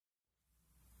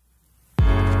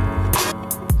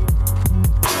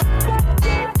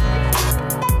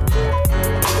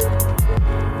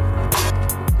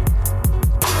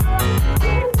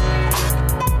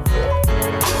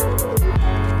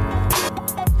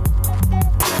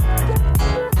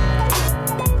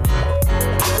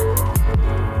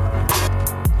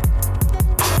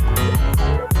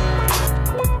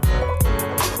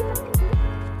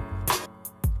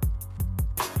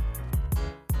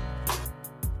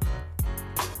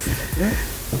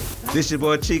This your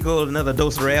boy Chico, another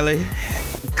Dose Rally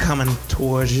coming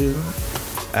towards you.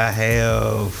 I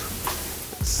have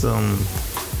some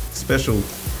special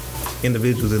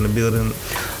individuals in the building.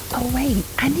 Oh, wait.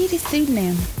 I need a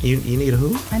pseudonym. You need a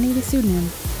who? I need a pseudonym.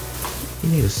 You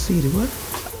need a CD, what?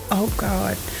 Oh,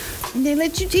 God. And they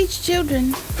let you teach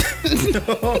children.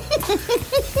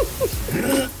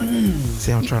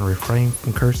 See, I'm trying to refrain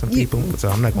from cursing people, so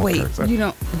I'm not going to curse. You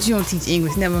don't teach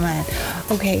English. Never mind.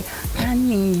 Okay. I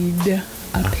need a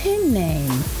pen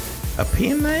name. A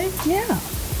pen name? Yeah.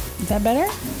 Is that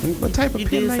better? What type of You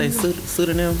pen did name? say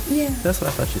pseudonym? Yeah. That's what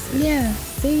I thought you said. Yeah.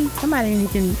 See? Somebody who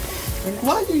can...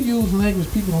 Why do you use language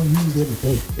people don't use every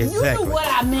day? Exactly. You knew what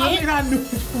I meant. I knew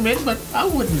what you meant, but I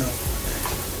wouldn't know.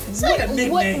 Say a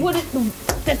nickname.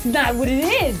 That's not what it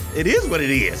is. It is what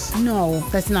it is. No,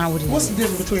 that's not what it is. What's the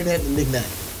difference between that and a nickname?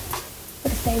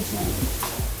 What's the stage name?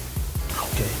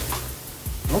 Okay.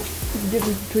 The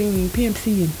difference between Pimp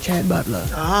C and Chad Butler.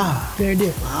 Ah. Very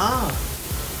different. Ah.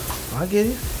 I get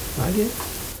it.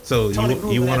 So Tony you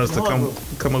Groove want at us to the Hard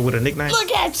come up with a nickname?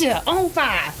 Look at you, on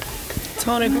fire.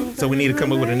 Tony Groove. So we need to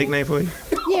come up with a nickname for you?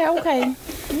 Yeah, okay.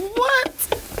 What?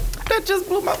 That just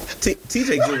blew my...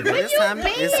 TJ good. It's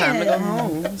time to go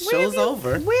home. Show's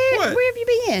over. Where What? have you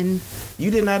been?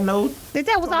 You did not know?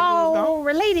 That was all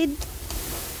related.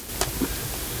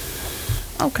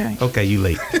 Okay. Okay, you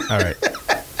late. All right.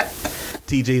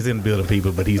 TJ's in the building,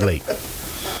 people, but he's late.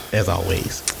 As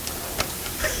always.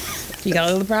 You got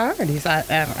other priorities. I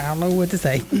don't know what to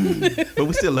say. But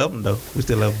we still love him, though. We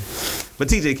still love him. But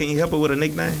TJ, can you help her with a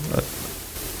nickname?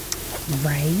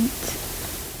 Right.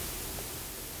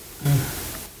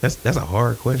 That's a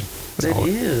hard question. It Hard.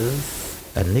 is.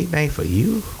 A nickname for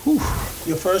you? Whew.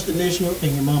 Your first initial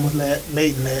and your mama's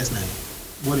maiden last name.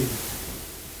 What is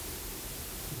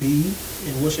it? B.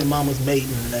 And what's your mama's maiden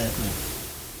last name?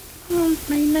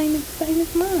 My name is the same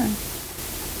as mine.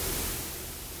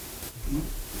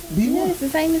 B Yeah, what? it's the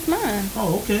same as mine.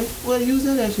 Oh, okay. Well, use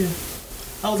that as your.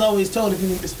 I was always told if you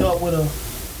need to start with a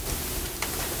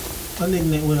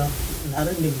nickname, not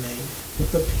a nickname,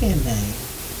 with a pen name.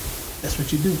 That's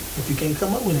what you do if you can't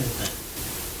come up with anything.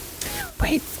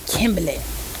 Wait, Kimberly.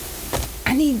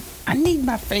 I need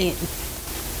my friend.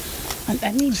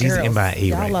 I need She's girls. MIA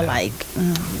Y'all right are now. like.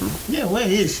 Yeah, where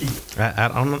is she? I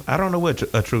don't know what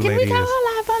a true Can we lady call is.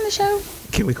 her live on the show?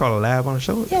 Can we call her live on the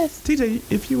show? Yes. TJ,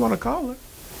 if you want to call her.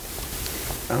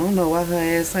 I don't know why her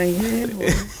ass ain't here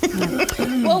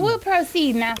anymore. Well, we'll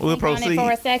proceed now. We'll Think on proceed. it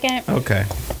for a second. Okay.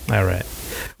 All right.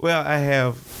 Well,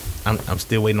 I'm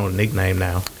still waiting on a nickname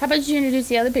now. How about you introduce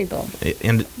the other people?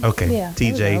 And okay, Yeah.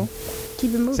 there we TJ, go.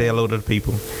 Keep it moving. say hello to the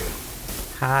people.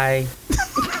 Hi.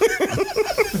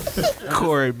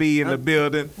 Corey B in the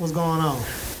building. What's going on?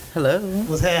 Hello.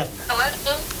 What's happening?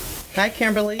 Hi,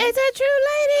 Kimberly. It's a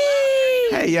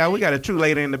true lady. Hey, y'all, we got a true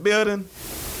lady in the building.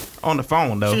 On the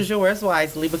phone, though. Choose your words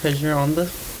wisely because you're on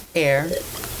the air.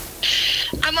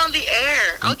 I'm on the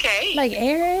air. Okay. Like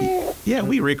air? Yeah,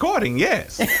 we recording,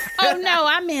 yes. Oh no,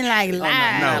 I mean like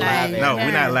live. No, like, no,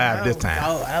 we're not live this time.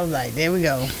 Oh, I was like, there we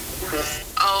go.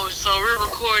 Oh, so we're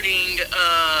recording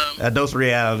A Dose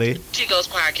Reality. Chico's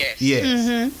podcast. Yes.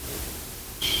 Mm-hmm.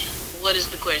 What is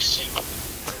the question?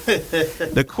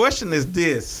 The question is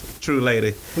this, true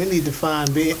lady. We need to find.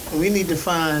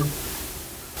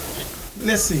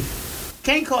 Let's see.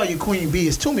 Can't call you Queen Bee.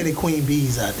 There's too many Queen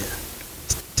Bees out there.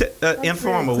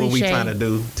 Inform her what we cliche. trying to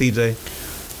do, TJ.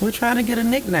 We're trying to get a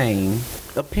nickname,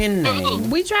 a pen name.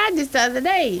 We tried this the other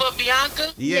day. But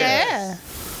Bianca, Yeah.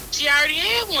 she already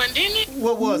had one, didn't it?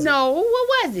 What was No, what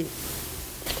was it?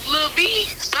 Lil B,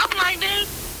 something like that.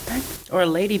 Or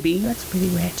Lady B. That's pretty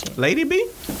ratchet. Lady B?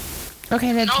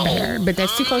 Okay, that's No. better, but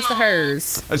that's too close to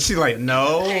hers. She's like,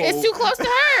 no. It's too close to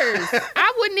hers.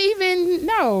 I wouldn't even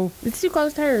know. It's too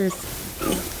close to hers.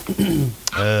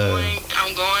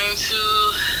 I'm going to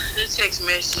the text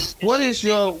message. What is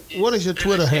your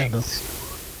Twitter handle?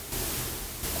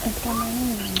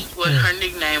 What her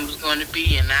nickname was going to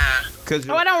be, and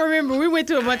Oh, I don't remember. We went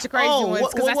to a bunch of crazy ones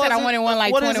because I said I wanted one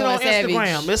like what is it 21 on Savage.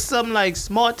 Instagram? It's something like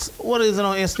Smart. What is it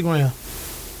on Instagram?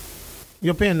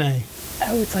 Your pen name?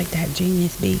 Oh, it's like that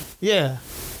Genius B. Yeah.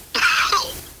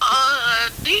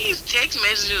 these text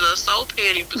messages are so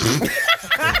petty.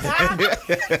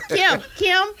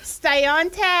 Kim, stay on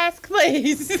task,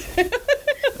 please.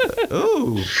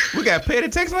 Ooh, we got petty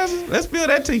text messages. Let's build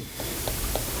that tea.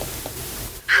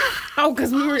 Oh,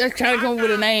 because we were trying to come up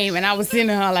with a name, and I was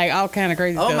sending her like all kind of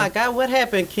crazy Oh stuff. my God, what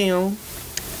happened, Kim?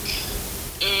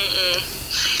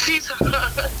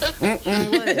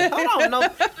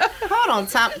 Hold on,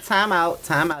 time out.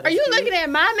 Are you looking at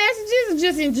my messages or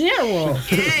just in general?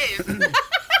 Yes.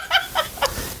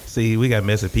 See, we got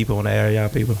messy people on the air, y'all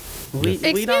people. We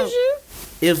Excuse don't. you?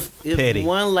 If Petty,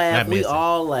 one laugh, not we messy.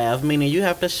 all laugh. Meaning you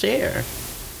have to share.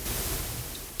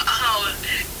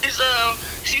 It's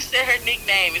she said her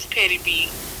nickname is Petty B.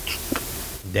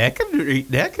 That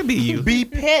could be you. Be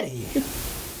petty.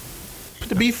 Put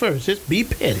the B first. Just be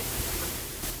petty.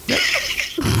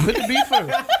 Put the B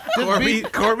first.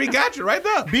 Just Corby got you right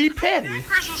there. be petty.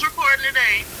 Chris was recording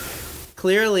today.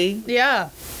 Clearly, Yeah.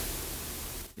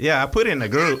 Yeah, I put it in the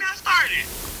group Now started.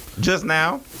 just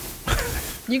now.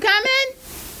 You coming?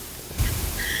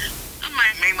 I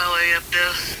might make my way up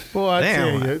there. Boy, I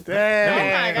Damn. tell you. Oh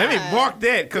my Let me God. mark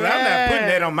that because I'm not putting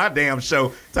that on my damn show.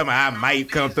 Talking about I might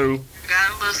come through.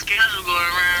 Got a little schedule going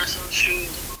around, so shoot.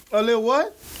 A little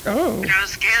what? Oh. Got a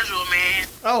schedule, man.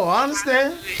 Oh, I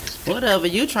understand. whatever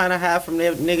you trying to hide from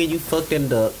that nigga, you fucking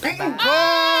duck.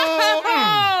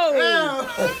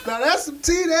 Oh. Now that's some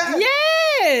tea there.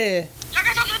 Yeah. Y'all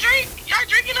got something to drink? Y'all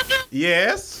drinking up there?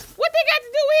 Yes. What they got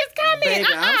to do with his comment? Baby,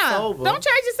 I'm sober. Don't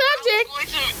change the subject. I'm going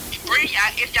to bring,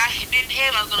 if y'all didn't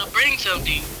have, I was going to bring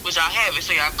something, but y'all have it,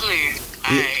 so y'all clear.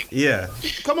 Alright. Yeah.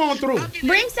 Come on through.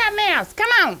 Bring something else. Come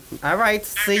on. All right,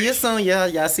 see you soon, y'all.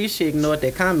 Y'all see she ignored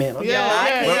that comment. Okay, Yeah, bye.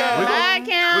 yeah, Well, yeah. we're I We're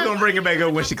can't. gonna bring it back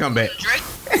up when she come back. Drink.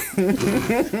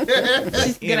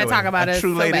 She's gonna talk about a us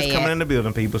true so lady's bad. coming in the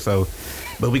building, people. So,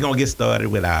 but we're gonna get started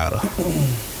without her.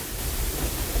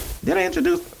 Did I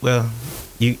introduce? Well,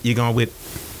 you going with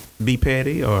Be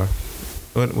Petty or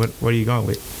what are you going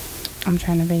with? I'm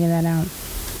trying to figure that out.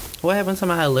 What happened to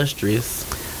my illustrious?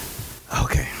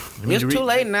 Okay. Let me It's too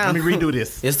late now. Let me redo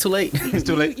this. It's too late. It's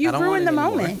too late. You I don't ruined the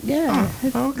want it anymore. moment. Yeah.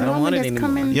 It's okay. the I don't want moment it that's anymore.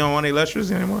 coming. You don't want illustrious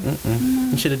anymore?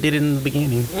 You should have did it in the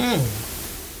beginning.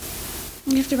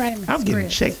 You have to write it. I'm getting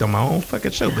checked on my own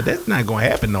fucking show, but that's not gonna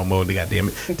happen no more. Goddamn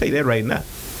it! I'll tell you that right now.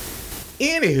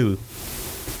 Anywho,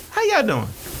 how y'all doing?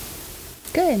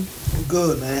 Good.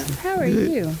 Good, man. How are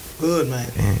Good. you? Good, man.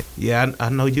 Yeah, I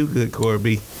know you good,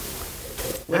 Corby.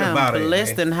 What I'm about it?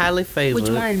 blessed and highly favored. Which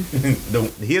one?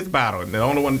 His bottle, the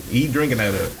only one he drinking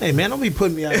out of. Hey, man, don't be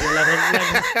putting me out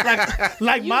there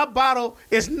like my bottle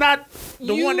is not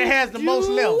the one that has the most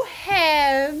You left.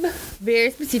 have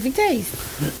very specific taste.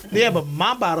 Yeah, but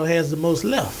my bottle has the most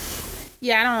left.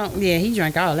 Yeah, I don't. Yeah, he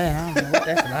drank all that. I don't know what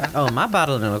that's about. Oh, my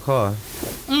bottle in the car.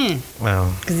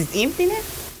 Well, Cause it's empty now.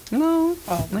 No.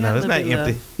 Oh. I got no, a it's not little bit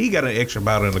empty. He got an extra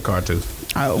bottle in the car too.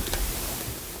 Oh.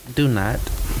 left. Do not.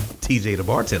 TJ the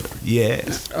bartender.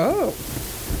 Yes. Oh.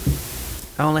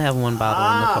 I only have one bottle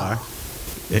in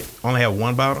the car. Only have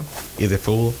one bottle. Is it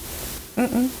full?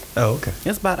 Oh, okay.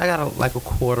 It's about, I got like a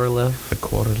quarter left. A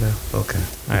quarter left. Okay.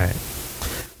 All right.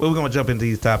 Well, we're gonna jump into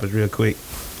these topics real quick.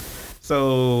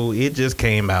 So it just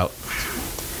came out.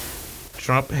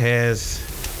 Trump has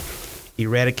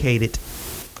eradicated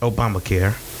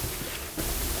Obamacare.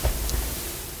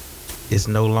 It's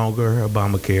no longer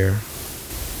Obamacare.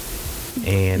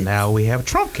 And now we have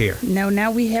Trump care. No,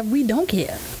 now we don't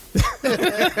care.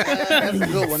 That's a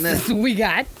good one, that. We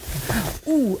got.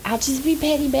 Ooh, I'll just be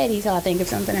petty Betty till I think of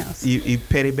something else. You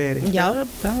petty Betty. Yup.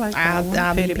 I like that I'll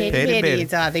one. be Petty petty Betty. Betty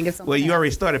until I think of something Well, you else.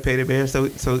 already started petty Betty,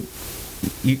 so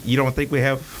you don't think we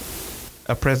have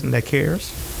a president that cares?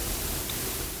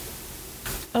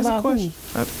 That's a About who? question.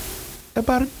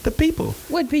 About the people,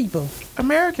 What people?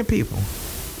 American people.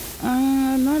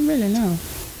 Not really, no.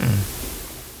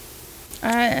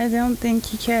 I don't think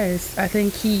he cares. I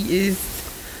think he is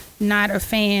not a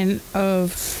fan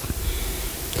of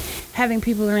having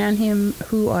people around him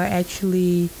who are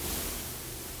actually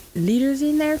leaders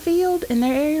in their field, in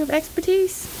their area of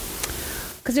expertise.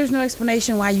 Because there's no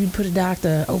explanation why you'd put a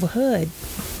doctor over HUD.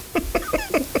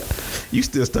 You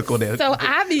still stuck on that? So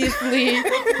obviously,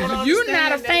 you're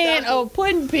not a fan of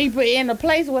putting people in a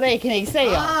place where they can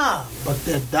excel. Ah, but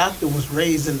that doctor was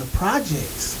raised in the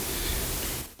projects.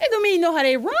 That don't mean he know how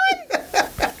they run.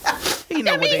 he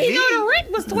know That what mean they he know the need.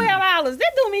 rent was $12.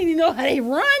 That don't mean he know how they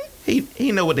run.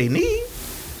 He know what they need.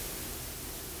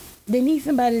 They need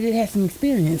somebody that has some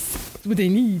experience. That's what they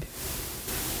need.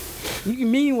 You can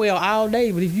mean well all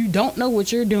day, but if you don't know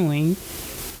what you're doing,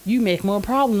 you make more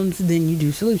problems than you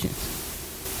do solutions.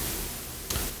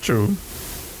 True.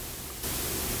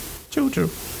 True.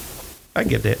 I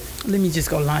get that. Let me just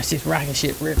go launch this rocket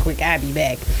ship real quick. I'll be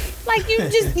back. Like you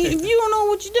just, if you don't know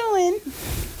what you're doing,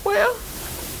 Well,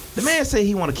 the man said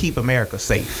he want to keep America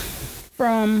safe.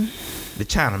 from The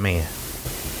China man.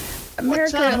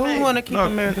 America. China Who man? want to keep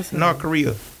America safe? North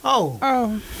Korea. Oh,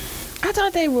 I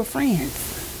thought they were friends.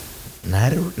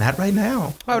 Not right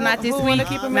now. Oh, not this Who week. wanna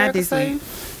keep Not America this safe?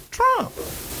 week. Trump.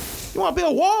 You want to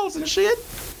build walls and shit?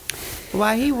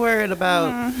 Why he worried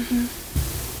about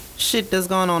shit that's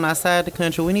going on outside the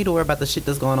country. We need to worry about the shit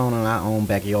that's going on in our own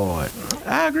backyard.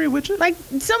 I agree with you. Like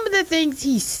some of the things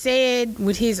he said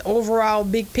with his overall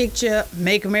big picture,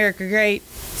 make America great,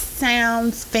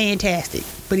 sounds fantastic.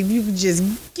 But if you could just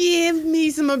give me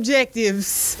some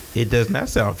objectives It does not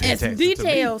sound and fantastic some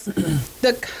details,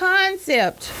 the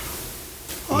concept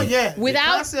Oh yeah.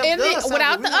 without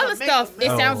without the other stuff, it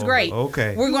sounds great.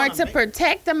 Okay. We're We going wanna to make-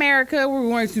 protect America. We're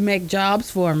going to make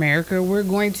jobs for America. We're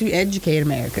going to educate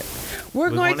America. We're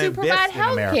going gonna to provide invest in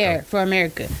health America. care for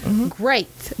America. Great.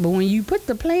 But when you put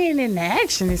the plan into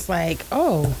action, it's like,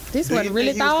 oh, this Do you wasn't really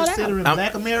think he was thought out. considering I'm-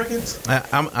 black Americans?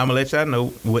 I'm gonna let y'all know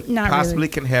what Not possibly really.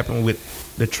 can happen with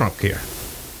the Trump care.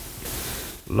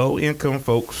 Low income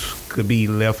folks could be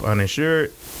left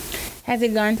uninsured. Has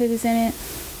it gone to the Senate?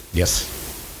 Yes.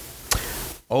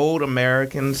 Old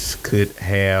Americans could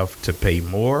have to pay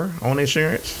more on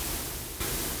insurance.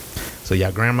 So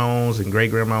y'all grandmas and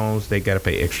great grandmas, they gotta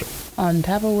pay extra. On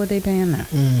top of what they paying now.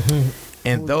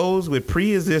 And those with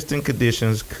pre-existing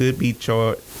conditions could be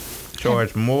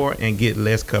charged more and get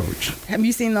less coverage. Have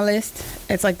you seen the list?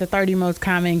 It's like the 30 most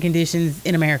common conditions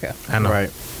in America. I know.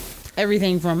 Right.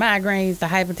 Everything from migraines to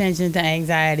hypertension to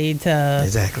anxiety to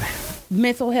Exactly.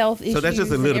 mental health issues. So that's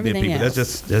just a and little bit, everything people. That's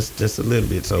else. just a little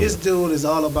bit. So This dude is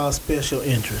all about special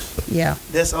interests. Yeah.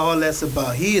 That's all that's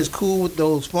about. He is cool with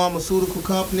those pharmaceutical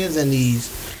companies and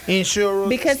these insurers.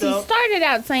 Because and he stuff. started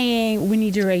out saying we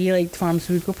need to regulate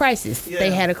pharmaceutical prices. Yeah.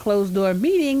 They had a closed door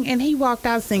meeting and he walked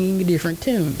out singing a different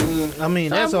tune. I mean,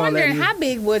 So that's I'm all that wondering is. how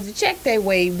big was the check they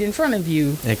waved in front of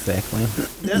you Exactly.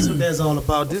 That's what that's all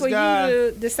about. This for guy,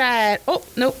 you to decide, oh,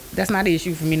 nope, that's not an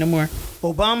issue for me no more.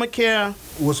 Obamacare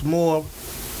was more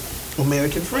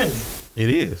American friendly. it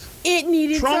is. It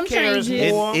needed Trump some cares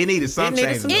changes. more. It needed some It needed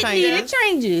changes. some It changes. needed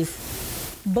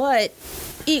changes. But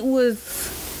it was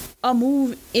a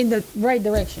move in the right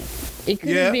direction. It could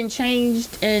Yeah. have been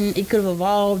changed and it could have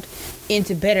evolved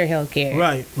into better health care.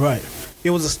 Right, right.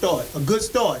 It was a start, a good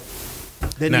start.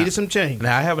 That Now- needed some change.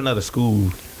 Now I have another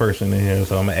school person in here,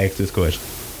 so I'm gonna ask this question.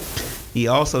 He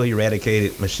also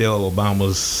eradicated Michelle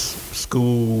Obama's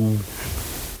school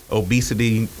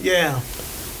obesity. Yeah.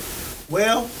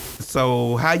 Well,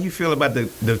 So how you feel about the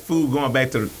food going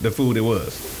back to the food it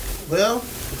was? well,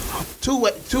 two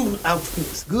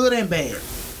good and bad.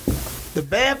 The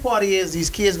bad part is these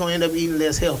kids gonna end up eating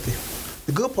less healthy.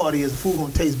 The good part is the food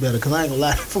gonna taste better because I ain't gonna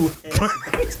lie, the food.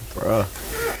 Bruh.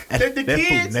 the That food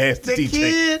kids, nasty, the TJ.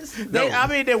 kids. No. I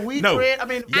mean, the wheat No. bread. I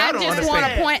mean, Y'all I don't just want to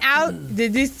understand. point out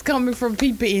that this is coming from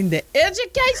people in the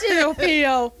educational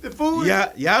field, the food.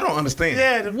 Y'all don't understand.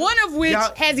 Yeah. one of which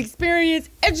Y'all- has experienced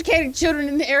educating children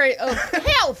in the area of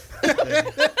health.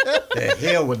 The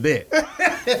hell with that.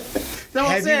 That's what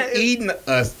I'm Have saying. you eaten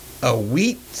a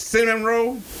wheat cinnamon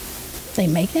roll? They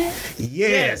make that?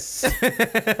 Yes.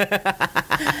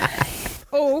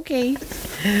 Oh, okay.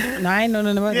 No, I ain't know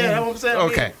nothing about Yeah, that's that. what I'm saying.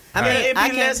 Okay. I mean, it'd be I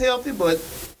can- less healthy, but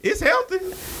It's healthy.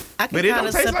 I can But it don't kind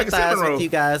of taste like a sympathize cinnamon roll. with you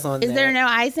guys on Is that. there no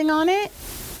icing on it?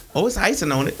 Oh, it's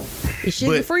icing on it. It's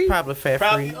sugar free? Probably fat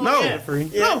probably free. No. Yeah, Free.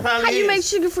 Yeah, No. probably How you is. make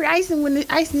sugar free icing when the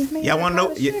icing is made Y'all out want to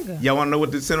know? of sugar? Y'all want to know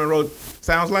what the cinnamon roll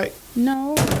sounds like?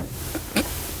 No.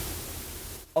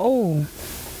 Oh.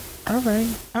 All right.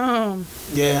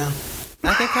 Yeah.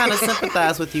 I can kind of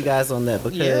sympathize with you guys on that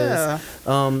because Yeah.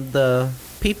 the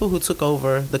people who took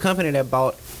over the company that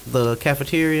bought the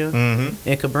cafeteria Mm-hmm.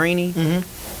 in Cabrini,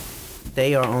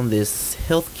 they are on this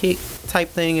health kick type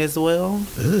thing as well.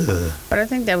 But I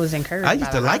think that was encouraged. I by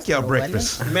used the to like y'all hospital, wasn't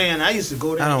breakfast. Man, I used to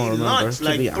go there I don't and eat remember, lunch to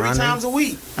like be 3 honest. times a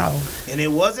week. it? Oh. And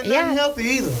it wasn't Yeah. nothing healthy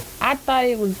either. I thought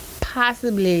it was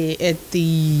possibly at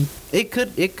the. It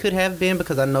could have been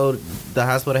because I know the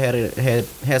hospital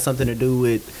had something to do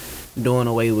with doing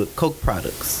away with Coke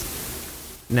products.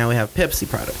 Now we have Pepsi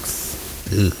products.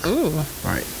 Ooh.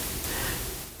 Right.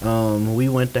 We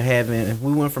went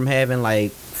from having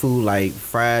like food like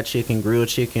fried chicken, grilled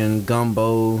chicken,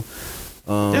 gumbo,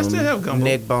 Y'all still have gumbo?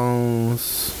 neck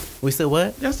bones. We still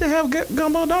what? Y'all still have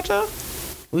gumbo, don't y'all?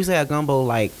 We used to have gumbo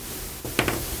like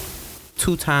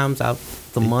 2 times out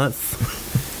the month.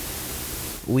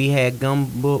 We had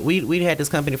gumbo. We had this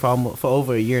company for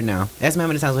over a year now. Ask me how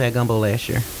many times we had gumbo last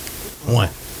year. One.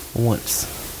 Once.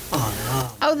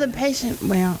 Oh, the patient.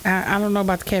 Well, I don't know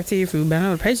about the cafeteria food, but I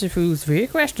know the patient food was very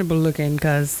questionable looking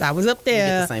because I was up get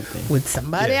there the same thing. with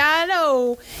somebody Yeah. I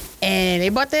know, and they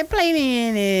brought their plate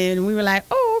in, and we were like,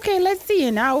 "Oh, okay, let's see."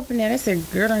 And I opened it. I said,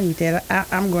 "Girl, don't eat that.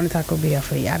 I'm going to Taco Bell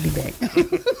for you. I'll be back."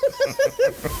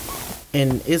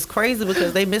 And it's crazy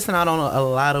because they missing out on a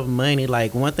lot of money.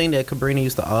 Like one thing that Cabrini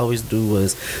used to always do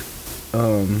was,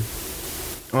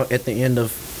 at the end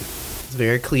of It's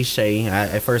very cliche.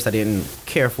 At first, I didn't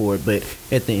care for it, but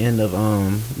at the end of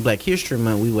Black History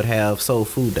Month, we would have Soul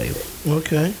Food Day.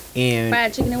 Okay. And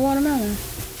Fried chicken and watermelon.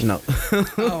 no,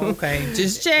 Oh, okay.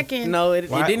 Just checking. no, it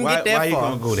didn't get that why far. you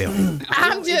gonna go there?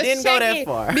 I'm It just didn't go that checking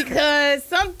far. because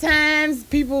sometimes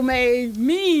people may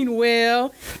mean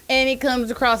well, and it comes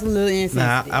across a little Nah,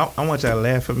 insensitive. I want y'all to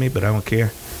laugh at me, but I don't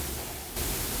care.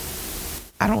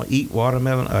 I don't eat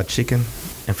watermelon or chicken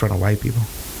in front of white people.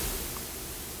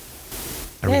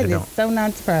 I That really is don't. so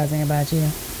not surprising about you.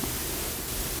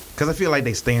 Because I feel like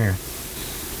they staring.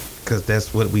 Because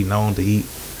that's what we known to eat.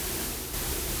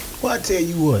 Well, I tell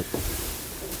you what.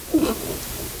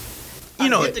 You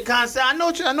know, I get the concept. I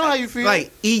know how you feel.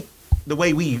 like eat the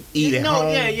way we eat at home.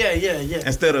 Yeah.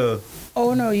 Instead of,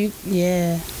 Oh no,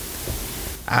 yeah.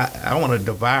 I want to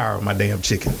devour my damn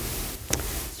chicken.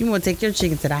 You want to take your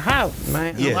chicken to the house?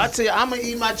 Man, Yeah. Well, I tell you, I'm gonna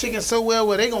eat my chicken so well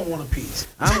where they gonna want a piece.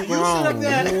 I'm You sit up grown.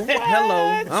 there. Hello,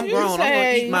 I'm You grown. I'm gonna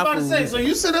say- eat I'm my about to say, food. so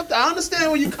you sit up there. I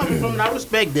understand where you're coming from, and I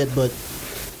respect that, but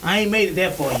I ain't made it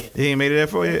that far yet. You ain't made it that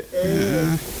far yet?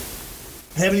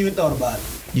 Haven't even thought about it.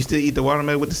 You still eat the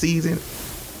watermelon with the seeds in it?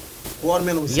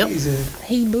 Watermelon with Yep. season.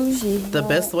 He bougie. The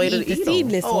best way to the eat 'em.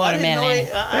 seedless Oh, I didn't know watermelon.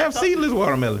 it. They have seedless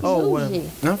watermelon. Oh, well. Bougie.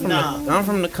 I'm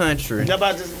from the country. Y'all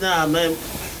about to, nah, man.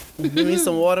 Give me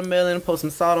some watermelon, put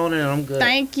some salt on it, and I'm good.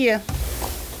 Thank you.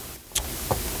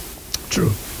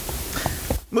 True.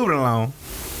 Moving along.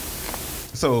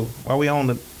 So while we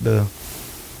on the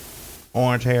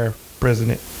orange hair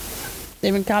president,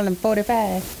 They've been calling him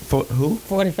 45. for who?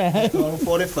 45. Oh,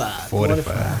 45.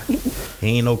 45.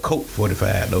 He ain't no Coke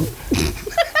 45 though.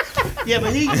 Yeah,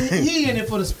 but he in it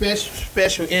for the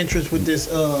special interest with this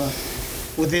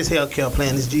healthcare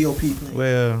plan, this GOP plan.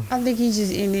 Well, I think he's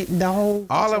just in it the whole.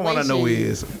 all I want to know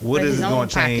situation is what for is his it own going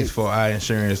to change pockets. for our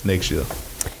insurance next year?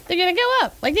 They're gonna go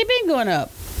up like they've been going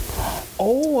up,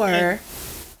 or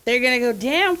they're gonna go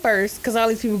down first because all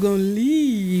these people gonna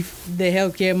leave the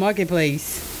healthcare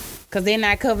marketplace because they're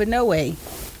not covered no way,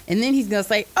 and then he's gonna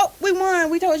say, "Oh, we won.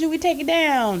 We told you we take it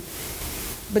down."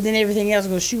 But then everything else is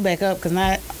gonna shoot back up because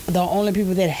not the only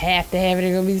people that have to have it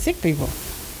are gonna be the sick people.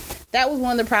 That was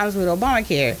one of the problems with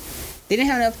Obamacare. They didn't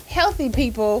have enough healthy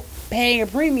people paying a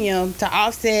premium to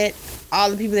offset all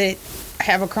the people that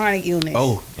have a chronic illness.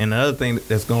 Oh, and the other thing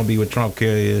that's going to be with Trump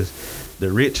care is the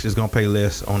rich is going to pay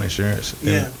less on insurance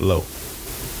than Yeah. low.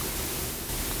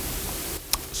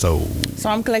 So So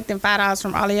I'm collecting $5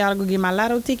 from all of y'all to go get my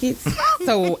lotto tickets,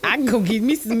 so I can go get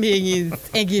me some millions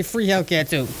and get free healthcare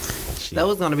too. That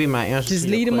was gonna be my answer. Just to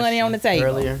your leave the money question on the table.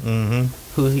 earlier. mm-hmm.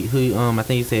 Who I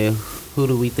think you said, who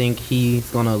do we think he's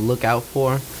gonna look out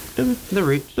for? The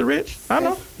rich. the rich, I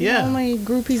know. The Yeah. only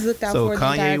group he's looked out So for the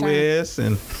entire Kanye time. West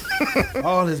and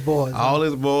All his boys. all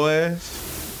his boys,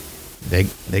 they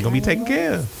gonna be taken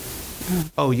care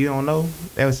of. Oh, you don't know?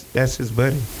 That's his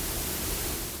buddy.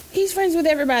 He's friends with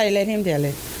everybody. Let him tell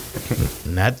it.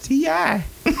 Not T.I.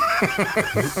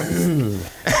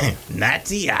 Not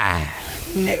T.I.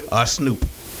 No, Or Snoop.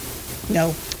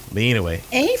 no. But anyway,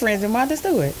 And he friends with Martha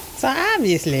Stewart. So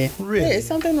obviously, Really? there's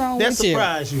something wrong That with you.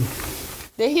 surprised you.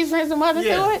 That he's friends with Martha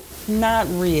Yeah. Stewart? Not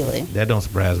really. that don't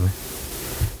surprise me.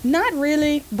 Not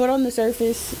really, but on the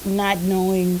surface, not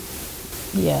knowing,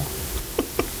 yeah.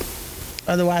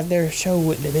 Otherwise, their show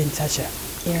wouldn't have been such a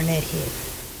internet hit.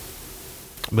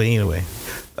 But anyway,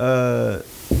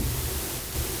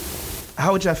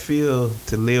 how would y'all feel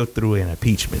to live through an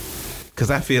impeachment?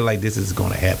 Because I feel like this is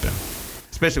going to happen,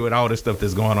 especially with all this stuff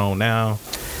that's going on now.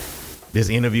 This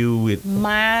interview with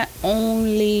My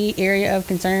only area of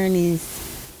concern is,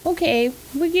 okay,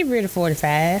 we get rid of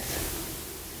 45.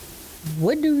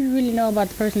 What do we really know about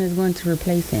the person that's going to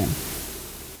replace him?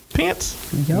 Pence.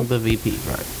 The VP,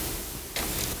 right?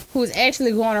 Who's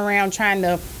actually going around trying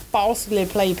to falsely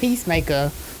play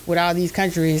peacemaker with all these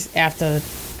countries after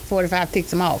 45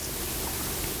 ticks him off.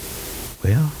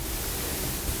 Well,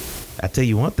 I tell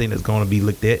you one thing that's going to be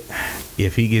looked at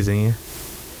if he gets in.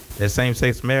 That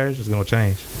same-sex marriage is going to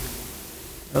change.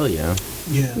 Oh yeah.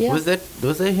 Yeah. Yeah. Was that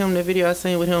him? That video I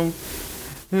seen with him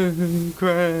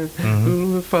crying.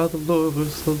 Oh, Father Lord, we're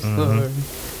so sorry.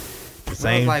 The I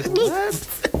same, was like,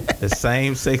 what? the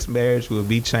same-sex marriage will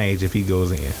be changed if he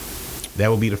goes in. That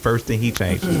will be the first thing he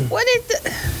changes. What is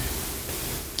the...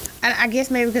 I guess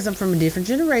maybe because I'm from a different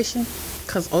generation.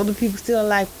 Because older people still are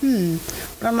like,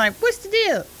 But I'm like, what's the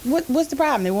deal? What's the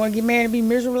problem? They want to get married and be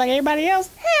miserable like everybody else?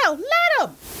 Hell, let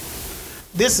them.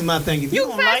 This is my thing. If You you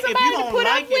don't find like, if you somebody to don't put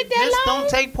up like with it, that just long? don't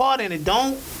take part in it.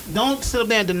 Don't sit up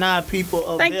there and deny people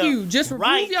of Thank their you. Just remove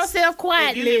rights. yourself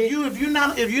quietly. If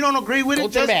you don't agree with Go it,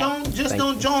 to the just back. don't Thank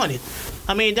don't join it.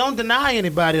 I mean, don't deny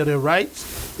anybody of their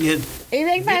rights. Yeah, If they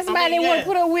can find somebody mean, they want yeah. to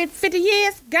put up with 50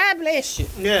 years, God bless you.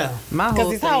 yeah. My 'Cause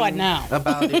whole it's thing hard now.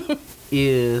 about it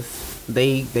is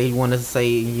they want to say,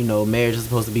 you know, marriage is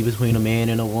supposed to be between a man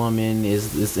and a woman.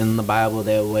 It's in the Bible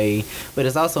that way, but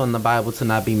it's also in the Bible to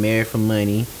not be married for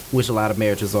money, which a lot of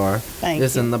marriages are. Thank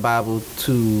It's you. in the Bible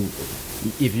to,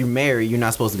 if you're married, you're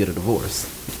not supposed to get a divorce.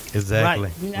 Exactly.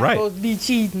 You're not Right. supposed to be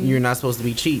cheating. You're not supposed to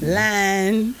be cheating.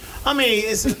 lying. I mean,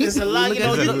 it's a lot. Look You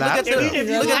know, at you, the- look at the- if look you at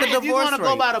the want to divorce go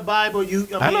rate. by the Bible,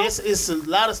 I know. it's a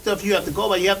lot of stuff you have to go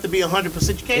by. You have to be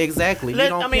 100%. You can't Exactly. You Let,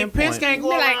 don't I mean, Pence pinpoint. can't go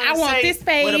Be around like, I and want say, this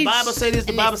page well, the Bible say this, the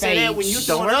and Bible this say that. When you page.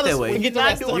 Don't doing work other, that way. when Get the you're not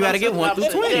rest of doing it. You gotta get other 1 stuff, through the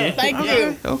Bible 20. say that.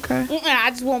 Thank you. Okay. I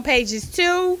just want pages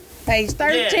 2, page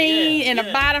 13, Yeah, and the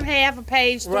yeah. bottom half of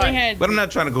page Right. 300. But I'm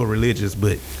not trying to go religious,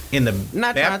 but in the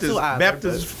Not trying to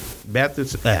either,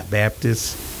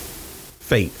 Baptist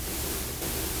faith,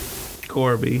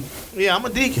 Corby. Yeah, I'm a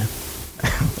deacon.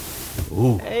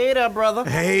 Ooh. Hey there, brother.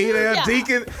 Hey there, Hallelujah.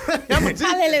 Deacon.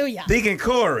 Hallelujah. Deacon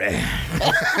Corey.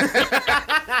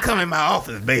 Come in my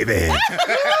office, baby.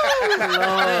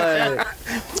 Lord.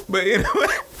 But anyway,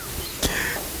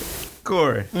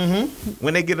 Corey,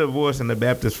 when they get a divorce in the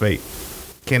Baptist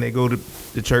faith, can they go to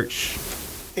the church?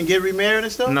 And get remarried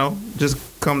and stuff? No, just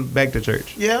come back to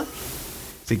church. Yeah.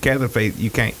 See, Catholic faith, you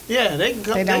can't. Yeah, they can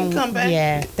come, They they can don't. come back.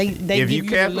 Yeah, they If give you you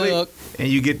the Catholic look. and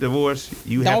you get divorced,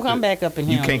 you Don't have come to, back up in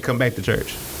You him. can't come back to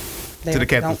church. They to the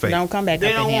Catholic don't, faith. Don't come back They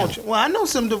up in don't him. want you. Well, I know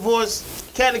some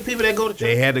divorced Catholic people that go to church.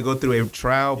 They had to go through a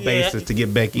trial Yeah. basis to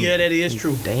get back in. Yeah, that is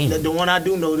true. Damn. The one I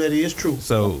do know that is true.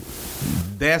 So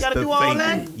that's Gotta the do all thing.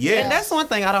 that? Yeah, And that's one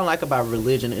thing I don't like about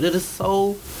religion. It is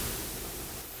so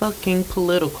fucking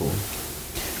political.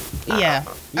 Yeah.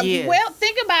 Yes. Well,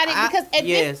 think about it, I- because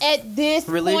yes. at this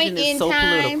Religion point is in so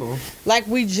time, political. like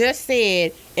we just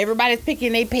said, everybody's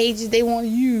picking their pages they want to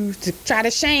use to try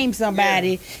to shame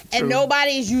somebody, and true.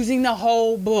 nobody is using the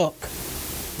whole book.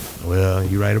 well,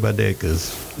 you're right about that,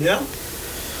 because Yeah.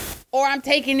 Or I'm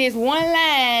taking this one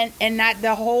line and not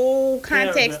the whole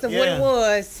context of what yeah. it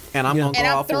was, And I'm gonna and go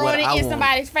I'm off of what throwing it I in want.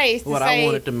 somebody's face to what say, I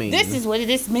want it to mean. this is what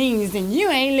this means, and you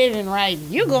ain't living right.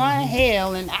 You going to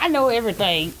hell, and I know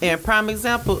everything. And prime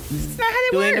example, It's not how that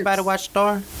do works. anybody watch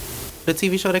Star? The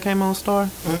TV show that came on Star?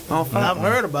 On Fox? I've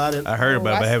heard about it. I heard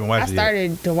about it, but I haven't watched I it yet.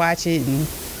 started to watch it,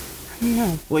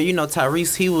 and Well, you know,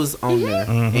 Tyrese, he was on there.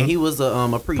 And he was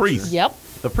a preacher. Priest. yep,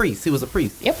 A priest. He was a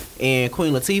priest. Yep. And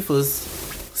Queen Latifah's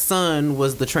son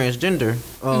was the transgender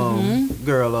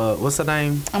girl. What's her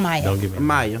name? Amaya. Don't give me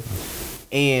Maya.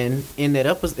 And in that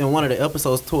in one of the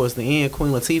episodes towards the end,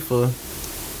 Queen Latifah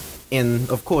and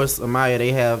of course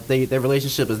Amaya, their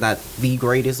relationship is not the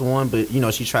greatest one, but you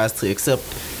know she tries to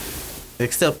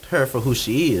accept her for who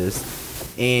she is,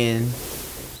 and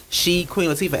Queen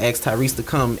Latifah asked Tyrese to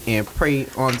come and pray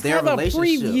on their have a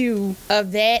relationship. preview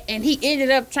of that, and he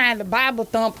ended up trying to Bible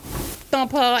thump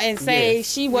her and say Yes.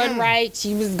 she wasn't right,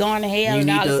 she was going to hell, You and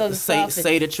all need this to other stuff.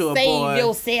 say that you're a save boy.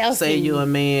 yourself. Say and- you're a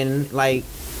man. Like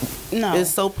no. it's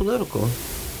so political.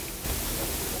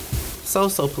 So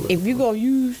political. If you go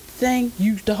use the thing,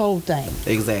 use the whole thing.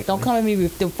 Exactly. Don't come at me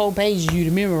with the 4 pages you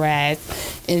to memorize,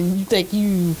 and you think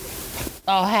you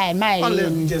all high and mighty. Unless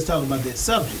we and- just talking about that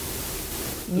subject.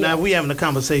 Now we having a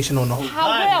conversation on the whole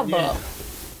However, Bible.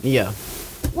 Yeah.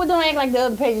 well, don't act like the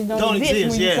other pages Yeah. don't, Don't exist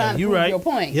exist. when you're Yeah, trying to you prove right. your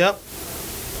point. Yep.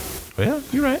 Well,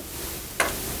 you're right.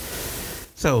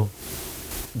 So,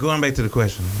 going back to the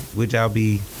question, would y'all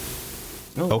be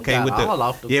okay got with the? all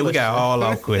off the we question. got all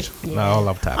off question, all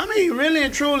off I topic. mean, really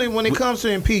and truly, when it comes to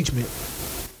impeachment,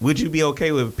 Would you be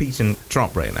okay with impeaching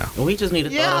Trump right now? We just need to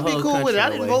yeah, throw I'd the be whole cool country with it. I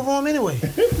away. didn't vote for him anyway.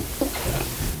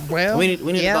 Well, We need to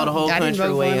throw the whole I didn't country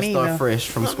vote away for and him start either. fresh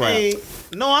from I scratch. mean,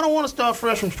 no, I don't want to start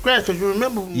fresh from scratch because you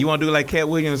remember. You want to do like Cat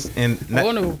Williams and not,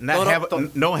 Oh, no. not have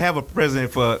don't have a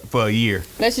president for a year.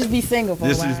 Let's just be single for a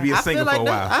Just while. just be a single for a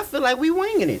while. I feel like we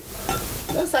winging it.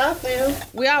 That's how I feel.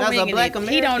 We all As a winging black it.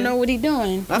 He don't American, know what he's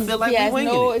doing. I feel like he we has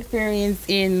winging no it. experience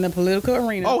in the political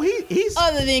arena. Oh, he's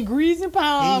other than greasing he's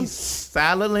palms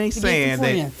silently to get saying some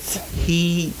that friends.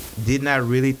 he did not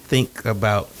really think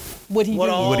about What he What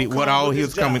doing? all- what come all with he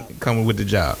his was coming with the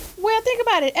job. Well, think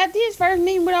about it. After his first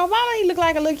meeting with Obama, he looked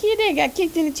like a little kid that got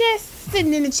kicked in the chest,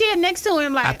 sitting in the chair next to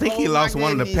him. Like, I think he oh my lost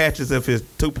one of the goodness. patches of his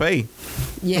toupee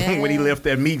Yeah. when he left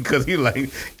that meeting because he looked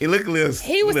a little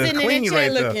He was little sitting in clean that chair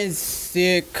right there. looking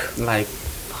sick. Like,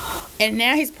 And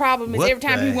now his problem is What every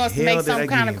time the he wants to hell make did I some get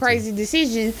kind of into? crazy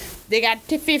decision, they got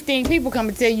 15 people come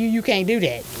and tell you can't do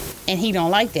that. And he don't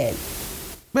like that.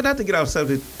 But not to get off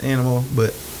subject anymore,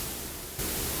 but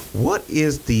what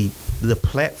is the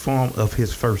platform of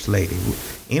his first lady?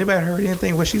 Anybody heard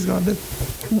anything what she's gonna do?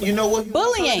 You know what? he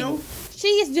wants her to Bullying. do? She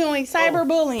is doing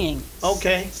cyberbullying.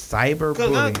 Okay.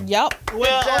 Cyberbullying. Yup.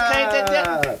 Well,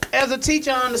 okay. As a teacher,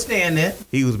 I understand that.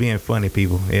 He was being funny,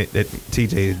 people. That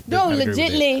TJ. does No, not agree with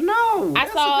that. legitly. No, I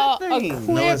that's saw good a thing. clip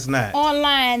No, it's not.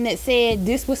 online that said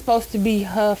this was supposed to be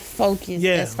her focus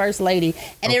Yeah. as first lady,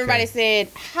 and Okay. everybody said,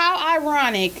 "How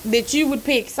ironic that you would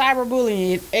pick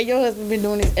cyberbullying, and your husband been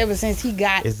doing this ever since he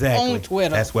got Exactly. on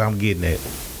Twitter." That's where I'm getting at.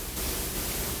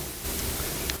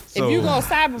 If you gonna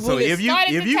cyberbully, so if you start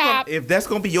at if the you top. if that's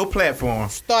gonna be your platform,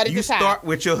 Start at you the top. start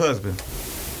with your husband.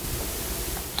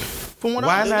 From what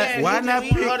Why I not- understand, why he not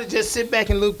just pick- ought to just sit back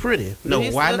and look pretty. No,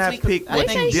 He's why still not tweaking. pick I what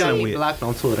think you he dealing got with? blocked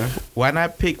on Twitter. Why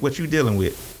not pick what you dealing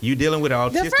with? You dealing with all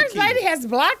The first lady has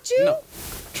blocked you. No.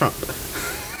 Trump.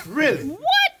 Really? What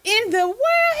in the world?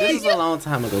 This Has was a long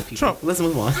time ago, people. Trump. Let's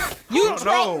move on. you don't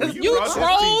know. trolled? You You brought this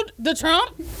trolled the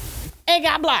Trump and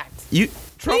got blocked. You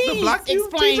Trump Please to block you?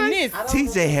 explain TJ? this.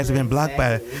 TJ has been blocked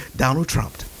by Donald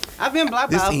Trump. I've been blocked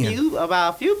This by end.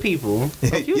 a few people, a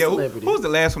few Yo, celebrities. who was the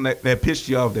last one that pissed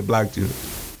you off that blocked you?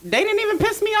 They didn't even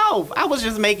piss me off. I was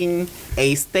just making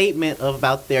a statement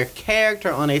about their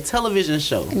character on a television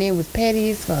show. And it was petty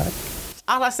as fuck.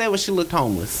 All I said was she looked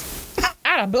homeless.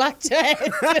 I'd have blocked your ass.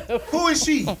 Who is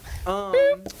she?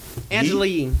 Angela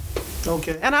Yee.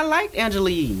 Okay. And I liked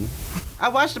Angela Yee. I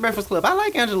watched The Breakfast Club. I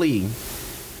like Angela Yee.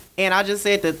 And I just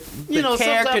said that the You know, character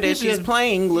sometimes that people she's just-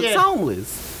 playing looks yeah.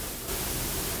 homeless.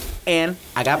 And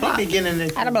I got blocked. Beginning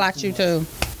I'd have blocked you too.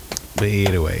 But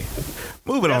anyway,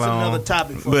 moving That's along. another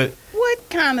topic for But What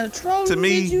kind of trolling To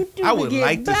me, did you do? I would get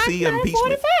like to blocked see by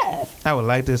impeachment. 45? I would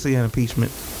like to see an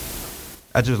impeachment.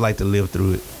 I just like to live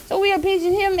through it. So we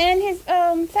impeaching him and his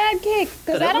sidekick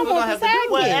because that's I don't what we're want the gonna have to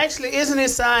do. Well, sidekick. actually, isn't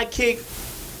his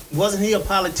sidekick? Wasn't he a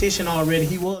politician already?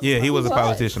 He was. Yeah, he was a What?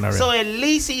 politician already. So at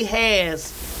least he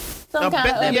has. Some I kind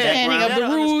bet of they understanding background. of the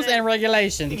I rules understand. and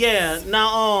regulations. Yeah.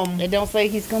 Now, They don't say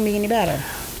he's gonna be any better.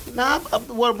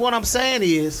 what I'm saying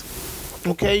is,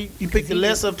 okay, you pick the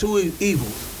lesser of two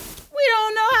evils. We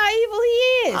don't know how evil he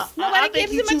is. Nobody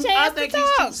gives him a chance I to think talk.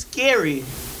 he's too scary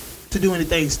to do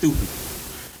anything stupid.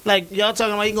 Like y'all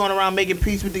talking about, he going around making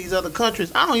peace with these other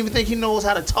countries. I don't even think he knows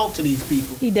how to talk to these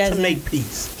people. He doesn't. To make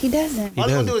peace. He doesn't. All he's gonna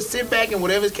doesn't. do is sit back and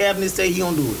whatever his cabinet say, he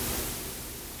gonna do it.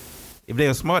 If they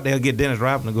were smart, they'll get Dennis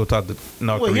Rodman to go talk to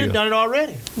North Well, Korea. he's done it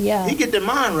already. Yeah. He get their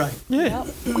mind right. Yeah.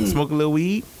 Smoke a little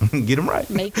weed, get him right.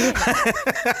 Make it.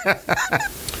 I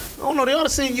don't know. They ought to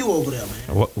send you over there,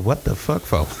 man. What the fuck,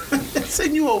 for?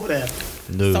 Send you over there.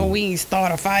 No. So we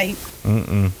start a fight.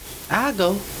 I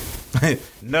go.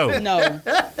 No. No.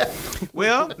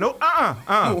 Well, no.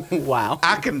 Wow.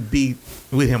 I can be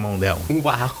with him on that one.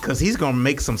 Wow. Cause he's gonna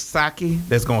make some sake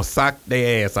that's gonna sock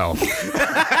their ass off.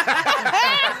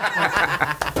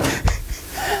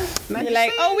 You're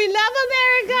like, oh, we love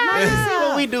America. See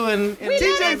what we doing in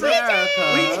TJ,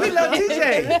 America. we love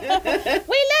TJ.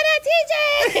 We love that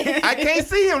TJ. I can't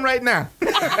see him right now.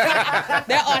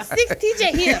 There are 6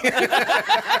 TJ here.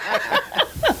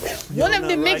 One of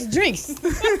them mixed drinks.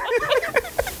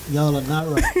 Y'all are not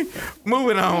right.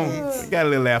 Moving on. Got a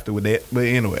little laughter with that, but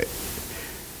anyway.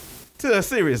 To a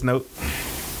serious note,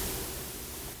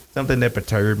 something that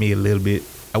perturbed me a little bit.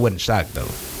 I wasn't shocked though.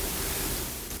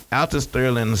 Alton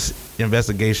Sterling's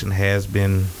investigation has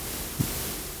been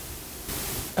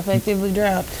effectively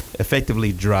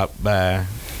dropped by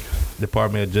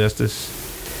Department of Justice,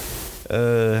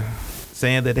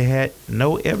 saying that they had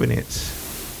no evidence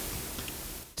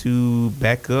to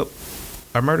back up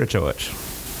a murder charge.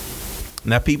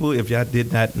 Now, people, if y'all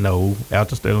did not know,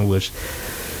 Alton Sterling was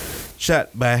shot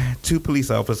by 2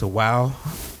 police officers while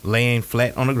laying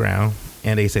flat on the ground,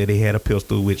 and they said they had a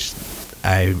pistol, which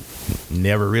I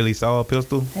never really saw a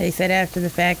pistol. They said after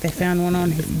the fact they found one on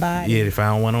his body. Yeah, they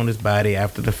found one on his body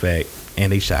after the fact,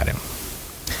 and they shot him.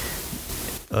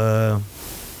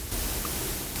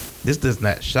 This does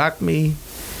not shock me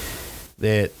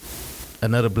that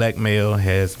another black male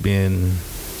has been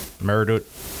murdered,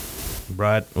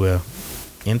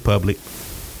 in public,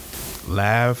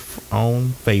 live on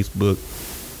Facebook.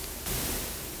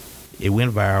 It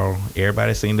went viral.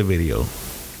 Everybody seen the video.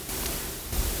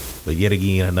 But yet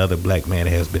again, another black man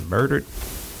has been murdered,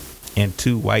 and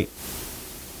 2 white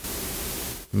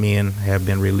men have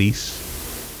been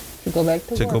released To go back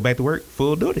to go back to work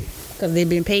full duty. Because they've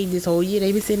been paid this whole year.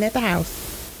 They've been sitting at the house.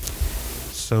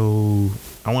 So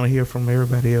I want to hear from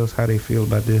everybody else how they feel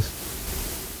about this.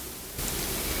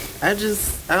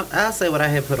 I'll say what I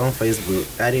had put on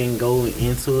Facebook. I didn't go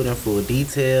into it in full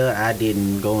detail. I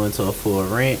didn't go into a full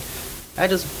rant. I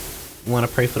just want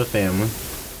to pray for the family.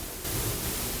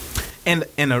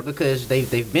 And Because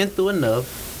they've been through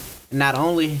enough. Not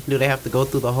only do they have to go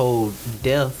through the whole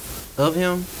death of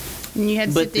him, And you had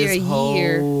to But sit there this a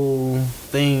year. whole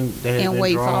thing that has And been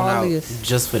wait for drawn all out this.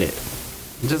 just for that.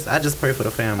 I just pray for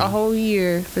the family. A whole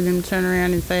year for them to turn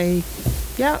around and say,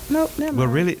 "Yeah, nope, never What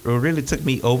mind." really took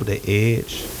me over the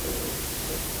edge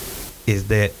is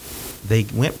that they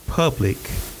went public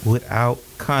without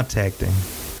contacting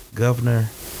Governor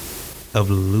of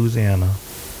Louisiana,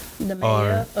 The or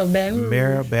mayor of Baton Rouge.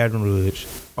 Mayor of Baton Rouge,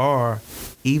 or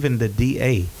even the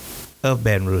DA of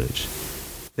Baton Rouge.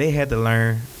 They had to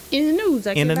learn in the news,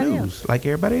 like in the everybody news else. like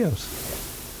everybody else.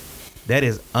 That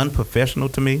is unprofessional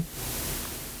to me.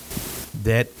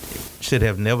 That should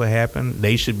have never happened.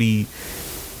 They should be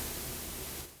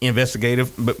investigated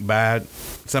by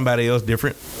somebody else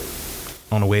different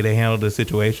on the way they handled the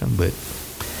situation. But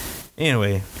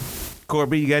anyway,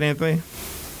 Corby, you got anything?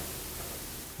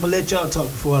 I'm gonna let y'all talk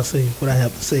before I say what I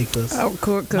have to say, cause Oh,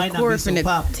 Might not be so finna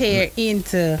popular. tear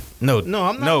into. No, no,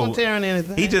 I'm not gonna tear on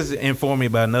anything. He just informed me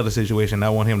about another situation.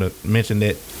 I want him to mention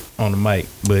that on the mic.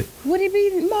 But Would it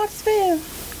be Marksville?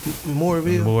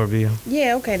 Moorville. Moorville.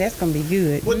 Yeah, okay, that's gonna be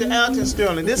good. With the Alton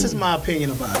Sterling, this is my opinion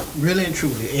about it, really and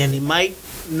truly, and it might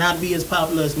not be as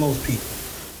popular as most people.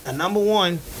 And number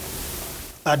one,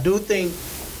 I do think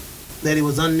that it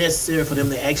was unnecessary for them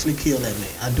to actually kill that man.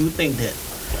 I do think that.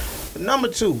 But number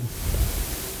two,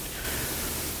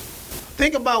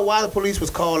 think about why the police was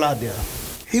called out there.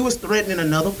 He was threatening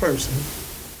another person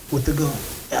with the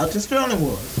gun. Alton Sterling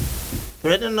was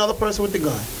threatening another person with the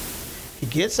gun. He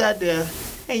gets out there,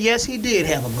 and yes, he did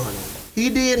have a gun on him. He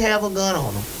did have a gun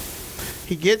on him.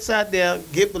 He gets out there,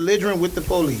 get belligerent with the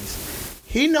police.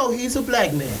 He know he's a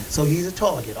black man, so he's a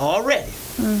target already.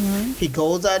 He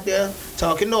goes out there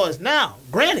talking noise. Now,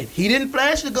 granted, he didn't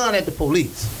flash the gun at the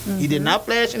police. He did not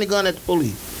flash any gun at the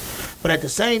police. But at the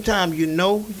same time, you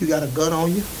know you got a gun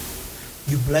on you.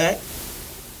 You black.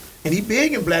 And he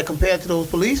big and black compared to those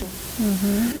policemen.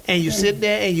 And you sit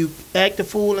there and you act a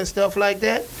fool and stuff like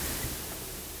that.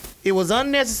 It was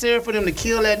unnecessary for them to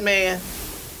kill that man.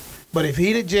 But if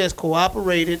he'd have just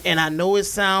cooperated, and I know it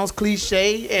sounds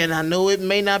cliche, and I know it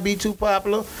may not be too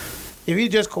popular, if he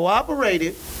just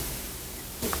cooperated,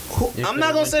 I'm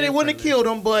not gonna say they wouldn't have killed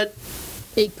him, but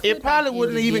it probably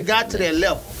wouldn't have even got to that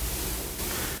level.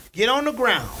 Get on the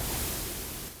ground,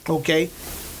 okay?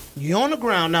 You on the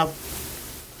ground now.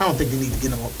 I don't think they need to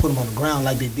put him on the ground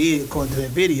like they did according to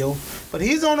that video. But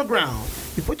he's on the ground.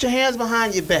 You put your hands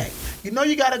behind your back. You know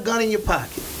you got a gun in your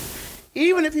pocket.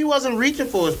 Even if he wasn't reaching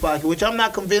for his pocket, which I'm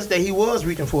not convinced that he was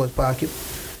reaching for his pocket,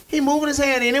 he moving his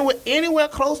hand anywhere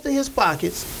close to his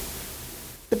pockets.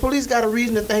 The police got a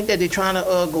reason to think that they're trying to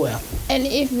go after him. And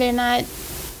if they're not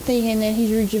thinking that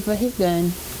he's reaching for his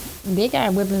gun, they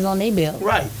got weapons on their belt.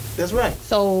 Right. That's right.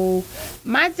 So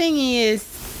my thing is,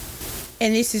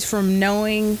 and this is from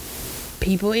knowing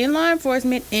people in law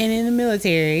enforcement and in the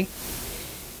military,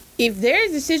 if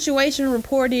there's a situation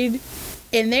reported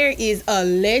and there is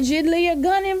allegedly a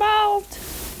gun involved,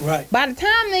 Right. by the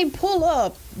time they pull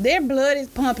up, their blood is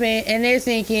pumping and they're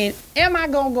thinking, am I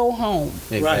going to go home?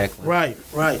 Exactly. Right.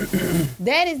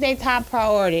 That is their top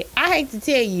priority. I hate to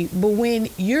tell you, but when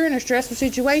you're in a stressful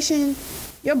situation,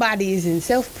 your body is in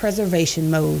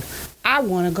self-preservation mode. I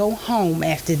want to go home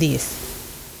after this.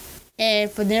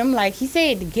 And for them, like he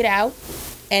said, to get out,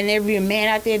 and there be a man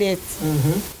out there that's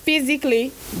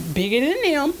physically bigger than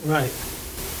them, Right.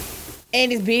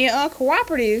 and is being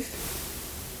uncooperative,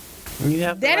 You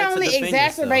have the that right to only defend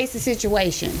exacerbates yourself. the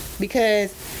situation.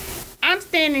 Because I'm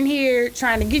standing here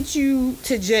trying to get you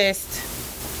to just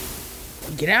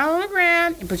get out on the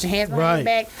ground and put your hands behind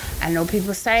your Right. back. I know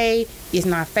people say it's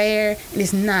not fair, and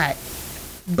it's not.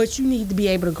 But you need to be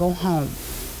able to go home.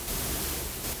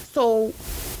 So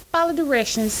follow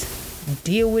directions,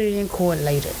 deal with it in court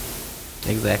later.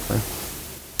 Exactly.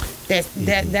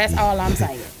 That's all I'm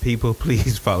saying. People,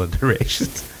 please follow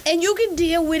directions. And you can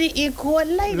deal with it in court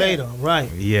later. Right.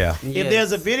 Yeah. If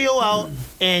there's a video out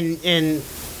and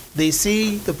they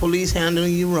see the police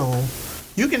handling you wrong,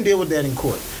 you can deal with that in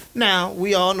court. Now,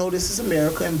 we all know this is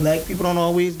America, and black people don't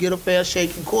always get a fair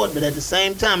shake in court, but at the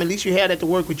same time, at least you have that to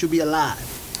work with. You'll be alive.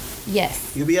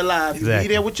 Yes. You'll be alive. You'll Exactly.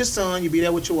 be there with your son. You'll be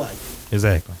there with your wife.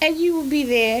 Exactly. And you will be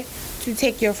there to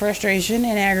take your frustration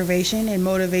and aggravation and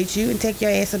motivate you and take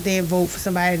your ass up there and vote for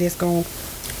somebody that's going to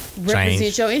represent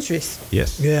Change. your interests.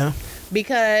 Yes. Yeah.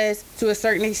 Because to a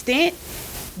certain extent,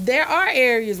 there are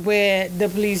areas where the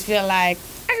police feel like,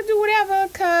 I can do whatever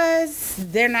because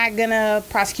they're not going to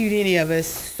prosecute any of us.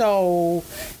 So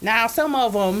now some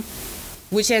of them,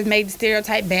 which has made the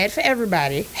stereotype bad for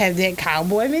everybody, have that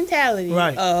cowboy mentality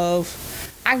Right. of,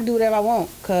 I can do whatever I want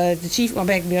because the chief going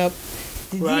to back me up.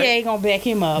 The Right. DA going to back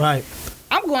him up. Right.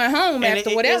 I'm going home And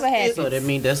after whatever happens. So that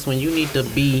means that's when you need to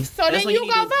be. So that's then when you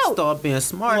need go to vote. Start being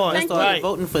smart Oh, and thank start you.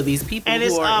 voting for these people And who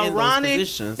it's are in those ironic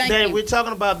positions. Thank that you. we're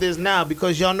talking about this now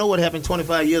because y'all know what happened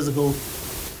 25 years ago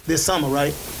this summer,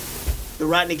 right? The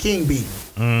Rodney King beating.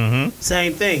 Mm-hmm.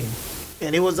 Same thing.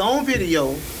 And it was on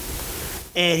video,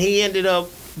 and he ended up,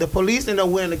 the police ended up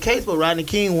winning the case, but Rodney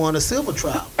King won a civil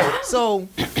trial. So,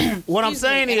 what I'm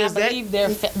saying And is I that, believe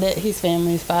that his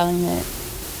family is filing that.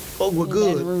 oh, well, in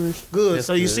Baton good. Rouge. Good. That's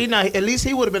So, you good. see now, at least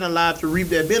he would have been alive to reap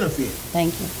that benefit.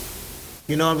 Thank you.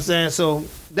 You know what I'm saying? So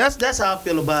that's how I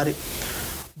feel about it.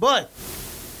 But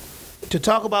to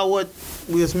talk about what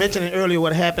we was mentioning earlier,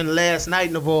 what happened last night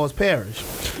in Navarre's Parish,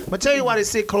 I'm gonna tell you why they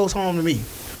sit close home to me.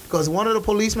 Because one of the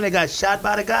policemen that got shot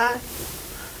by the guy,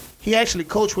 he actually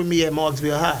coached with me at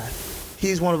Marksville High.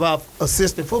 He's one of our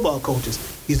assistant football coaches.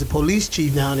 He's the police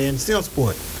chief down there in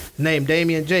Simsport, named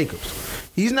Damian Jacobs.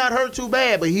 He's not hurt too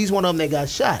bad, but he's one of them that got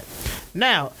shot.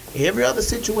 Now, every other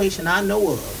situation I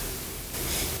know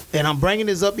of, and I'm bringing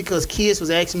this up because kids was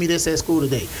asking me this at school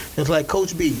today. It's like,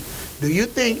 Coach B, do you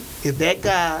think if that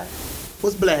guy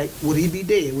was black, would he be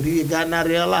dead? Would he have gotten out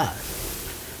of there alive?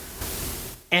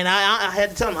 And I had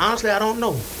to tell him, honestly, I don't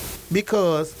know.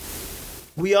 Because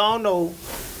we all know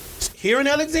here in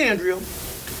Alexandria,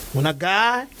 when a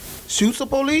guy shoots a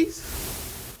police,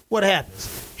 what happens?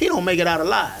 He don't make it out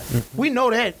alive. Mm-hmm. We know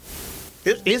that.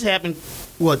 It's happened,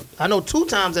 I know 2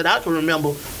 times that I can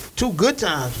remember, 2 good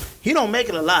times. He don't make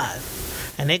it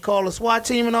alive. And they call a SWAT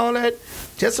team and all that.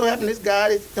 Just so happened this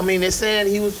guy, they're saying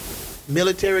he was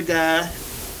military guy,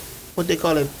 what they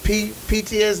call it,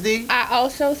 PTSD. I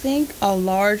also think a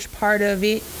large part of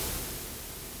it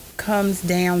comes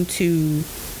down to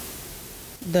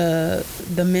the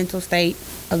mental state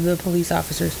of the police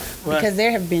officers. Right. Because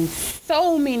there have been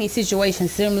so many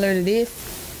situations similar to this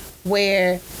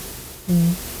where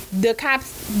the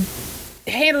cops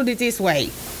handled it this way.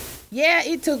 Yeah,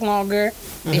 it took longer.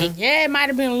 And yeah, it might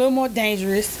have been a little more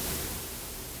dangerous.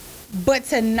 But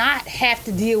to not have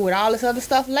to deal with all this other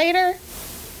stuff later,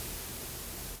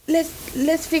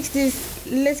 let's fix this.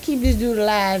 Let's keep this dude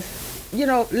alive. You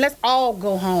know, let's all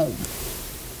go home.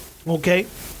 Okay,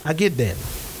 I get that.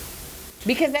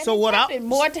 Because that's So what happened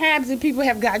more times than people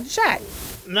have gotten shot.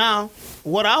 Now,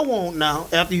 what I want now,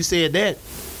 after you said that,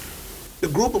 the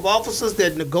group of officers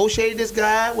that negotiated this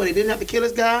guy, where they didn't have to kill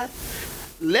this guy,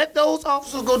 let those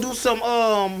officers go do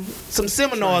some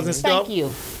seminars and stuff. Thank you.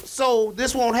 So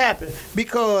this won't happen,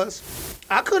 because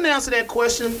I couldn't answer that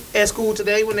question at school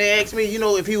today when they asked me,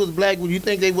 if he was black, would you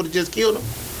think they would have just killed him?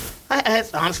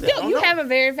 Honestly, I don't You know. have a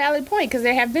very valid point, because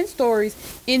there have been stories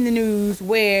in the news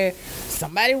where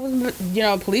somebody was,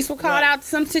 police were called Right. out to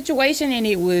some situation, and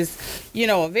it was,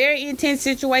 a very intense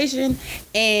situation,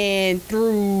 and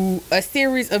through a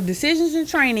series of decisions and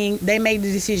training, they made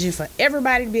the decision for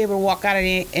everybody to be able to walk out of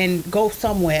there and go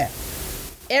somewhere.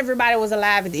 Everybody was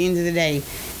alive at the end of the day.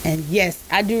 And yes,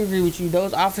 I do agree with you.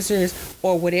 Those officers,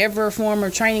 or whatever form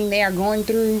of training they are going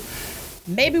through,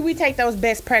 maybe we take those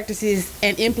best practices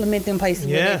and implement them places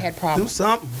where they had do problems.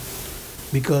 something,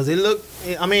 because it looked.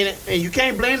 And you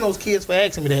can't blame those kids for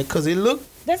asking me that, because it looked.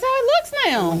 That's how it looks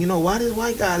now. Why this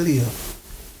white guy live?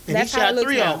 And That's he how it shot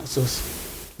looks 3 now.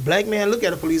 officers. Black man look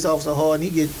at a police officer hard and he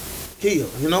get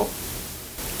killed.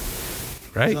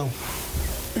 Right. So,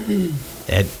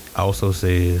 That also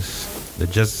says the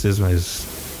justice system is,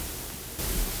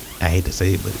 I hate to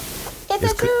say it, but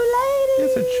It's It's a true lady.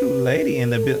 it's a true lady in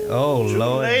the building. Oh, True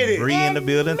Lord. lady. Bree in the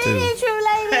building, too. Many true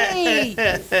lady.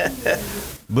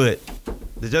 But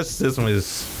the justice system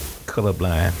is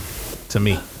colorblind to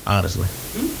me, honestly.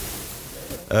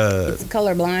 It's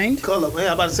colorblind. color, man.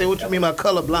 I'm about to say, what you mean by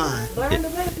color blind?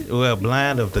 Well,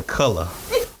 blind of the color.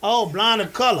 Oh, blind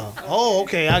of color. Oh,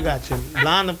 okay, I got you.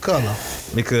 Blind of color.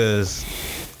 Because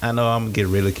I know I'm going to get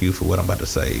ridiculed for what I'm about to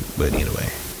say, but anyway.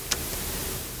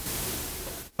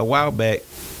 A while back,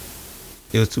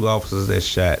 it was 2 officers that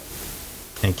shot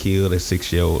and killed a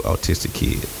 6-year-old autistic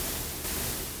kid.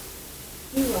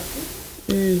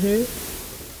 Mm-hmm.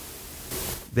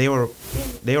 They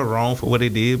were wrong for what they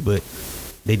did, but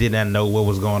they did not know what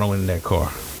was going on in that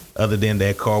car, other than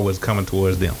that car was coming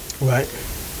towards them. Right.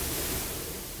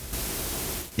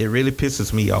 It really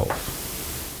pisses me off.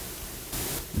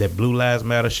 That Blue Lives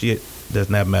Matter shit does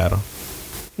not matter.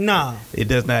 Nah. It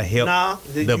does not help Nah,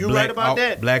 you right about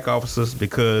that. black officers,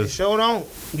 because Show don't.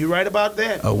 You right about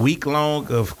that. a week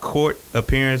long of court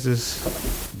appearances,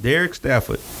 Derek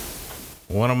Stafford,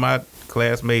 one of my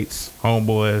classmates,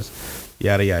 homeboys,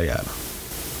 yada, yada, yada,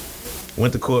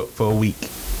 went to court for a week.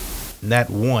 Not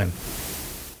one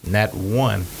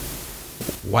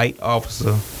white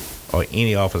officer or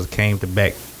any officer came to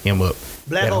back him up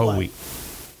Black that or whole white? week.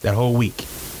 That whole week.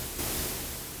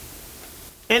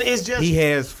 And it's just He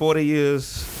has 40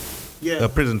 years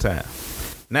of prison time.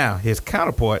 Now, his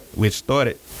counterpart, which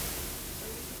started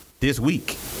this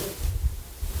week,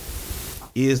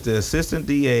 is the assistant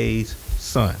DA's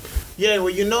son. Yeah, well,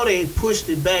 you know they pushed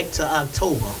it back to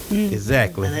October.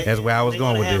 Exactly. And they- That's where I was they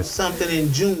going gonna with have this. Something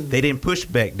in June. They didn't push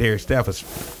back Derek Stafford's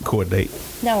court date.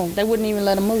 No, they wouldn't even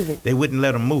let him move it. They wouldn't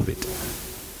let him move it.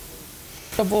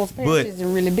 Divorce Parish But-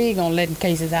 isn't really big on letting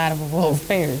cases out of divorce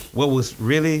parish. What was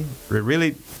really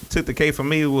took the case for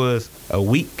me was a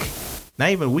week, not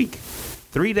even a week,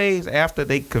 3 days after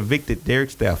they convicted Derek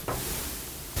Stafford.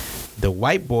 The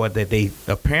white boy that they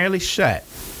apparently shot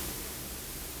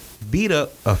beat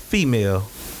up a female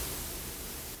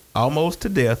almost to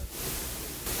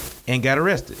death and got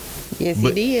arrested. Yes,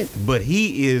 But- he did. But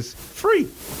he is free.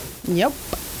 Yep.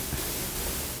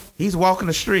 He's walking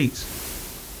the streets.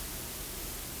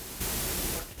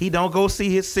 He don't go see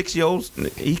his 6-year-old.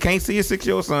 He can't see his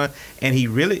 6-year-old son, and he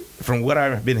really, from what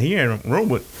I've been hearing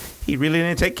rumored, he really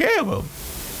didn't take care of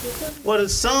him. Well, the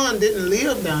son didn't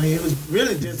live down here. It was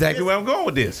really just Exactly where I'm going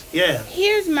with this. Yeah.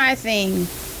 Here's my thing.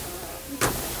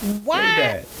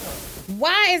 Why?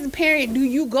 Why, as a parent, do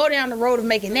you go down the road of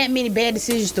making that many bad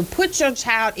decisions to put your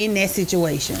child in that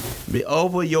situation? Be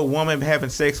over your woman having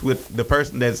sex with the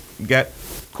person that's got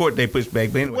court date pushed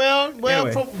back. But anyway, Well,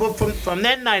 anyway. from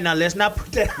that night, now let's not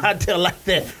put that out there like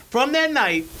that. From that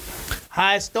night,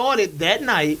 how it started that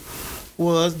night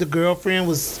was the girlfriend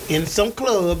was in some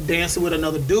club dancing with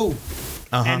another dude.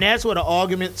 Uh-huh. And that's where the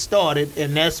argument started,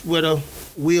 and that's where the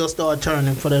wheels started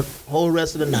turning for the whole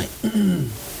rest of the night.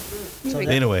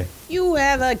 Anyway, You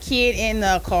have a kid in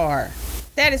the car.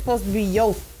 That is supposed to be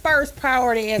your first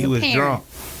priority as he a was parent. drunk.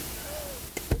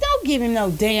 Don't give him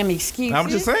no damn excuses. I'm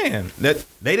just saying that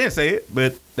they didn't say it,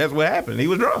 but that's what happened. He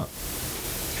was drunk.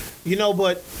 You know,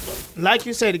 but like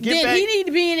you said, to get Then back, he need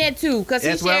to be in there too, because he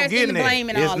That's what I'm shares in getting the at. blame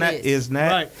and It's all not. this. It's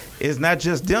not. Right. It's not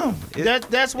just them.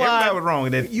 that's why everybody was wrong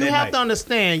with that. you that have night. to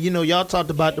understand. You know, y'all talked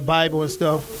about the Bible and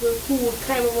stuff. Who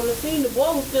came up on the scene, the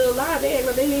boy was still alive. They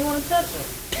didn't even want to touch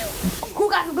him. Who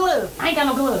got the glove? I ain't got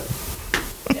no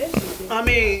glove. I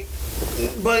mean,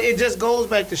 but it just goes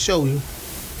back to show you,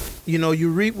 you know, you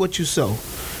reap what you sow.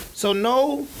 So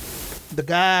no, the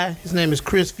guy, his name is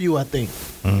Chris Few, I think.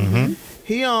 Mm-hmm.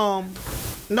 He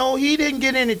no, he didn't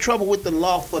get any trouble with the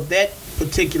law for that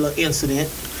particular incident.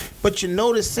 But you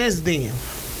notice since then,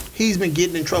 he's been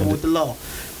getting in trouble with the law.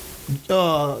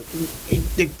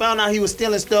 They found out he was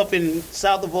stealing stuff in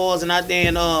South of Oz and out there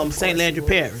in St. Landry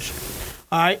Parish.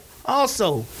 All right.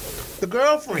 Also, the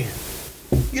girlfriend,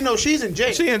 you know, she's in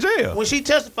jail. She in jail. When she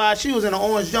testified, she was in an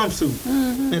orange jumpsuit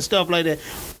and stuff like that.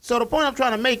 So the point I'm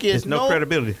trying to make is There's no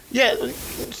credibility. Yeah.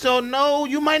 So no,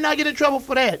 you might not get in trouble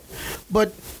for that,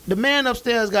 but the man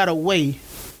upstairs got a way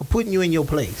of putting you in your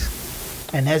place,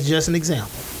 and that's just an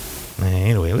example. Man,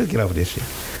 anyway, let's get over this shit.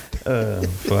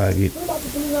 Before I get, What about the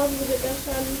police officer that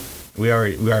got shot in? we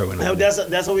already went over that.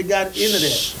 That's how we got into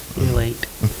that. You're late.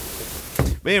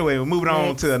 But anyway, we're moving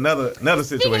on to another Speaking of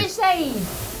situation. shade,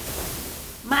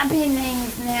 my pen name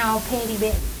is now Patty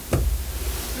Betty.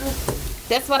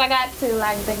 That's what I got till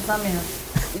I can think of something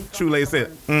else. True Lady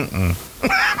said,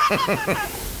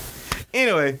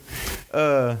 Anyway,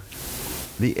 the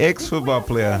ex-football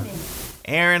player,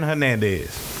 Aaron Hernandez,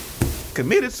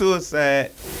 committed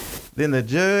suicide. Then the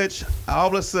judge, all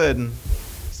of a sudden,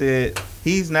 said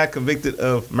he's not convicted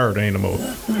of murder anymore.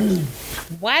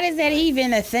 Why is that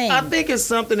even a thing? I think it's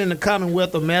something in the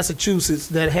Commonwealth of Massachusetts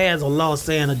that has a law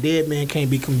saying a dead man can't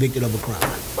be convicted of a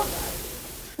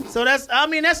crime. So that's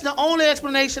the only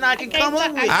explanation I can come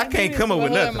up with. I can't come up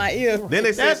with nothing. My ear. Then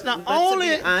they That's said, the But only.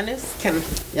 to be honest,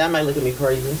 y'all might look at me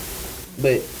crazy,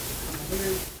 but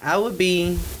I would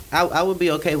be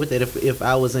okay with it if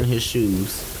I was in his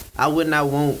shoes. I would not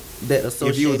want that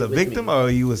associated if you was a with victim me. or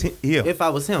you was here. If I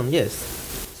was him,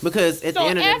 yes, because at So the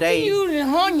end of after the day, you done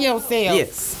hung yourself,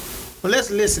 yes, Well, let's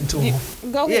listen to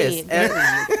him. go yes. ahead.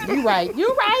 You right.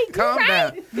 You right. You Calm right.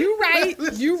 down. You right.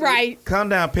 You right. Calm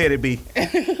down, Petty B.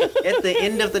 At the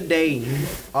end of the day,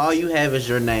 all you have is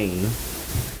your name.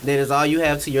 That is all you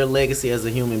have to your legacy as a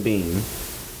human being.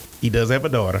 He does have a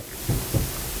daughter.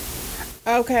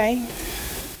 Okay.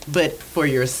 But for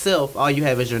yourself, all you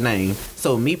have is your name.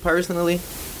 So me personally,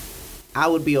 I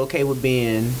would be okay with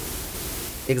being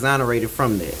exonerated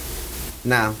from that.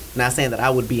 Now, not saying that I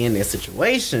would be in that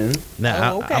situation.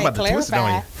 Now, Oh, okay. I'm about to twist it on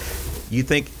you. Clarify. You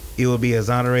think he would be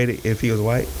exonerated if he was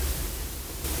white?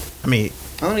 I mean,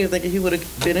 I don't even think he would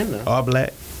have been in there. or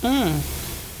black?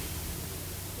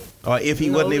 Or if he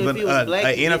No, wasn't if even he was black,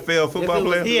 an NFL if football it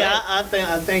was- player? Yeah, I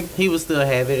think He would still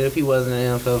have it if he wasn't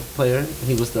an NFL player.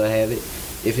 He would still have it.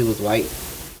 if he was white,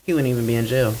 he wouldn't even be in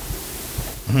jail.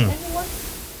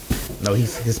 No,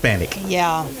 he's Hispanic.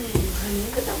 Yeah.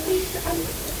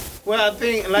 Well, I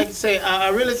think, like you say, I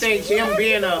really think him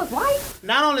being a,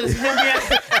 not only is him being,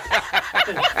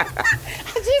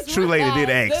 True lady did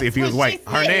ask if he was white.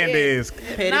 Hernandez.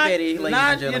 Petty Not- Betty, ladies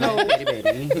not, and gentlemen, you know-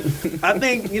 Petty Betty. I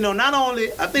think, not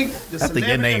only, I think the I think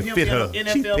your celebrity name of him fit being her. an She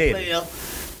NFL petty. player,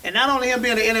 and not only him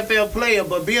being an NFL player,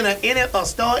 but being a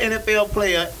star NFL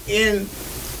player in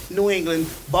New England,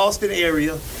 Boston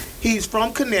area. He's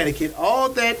from Connecticut. All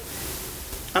that,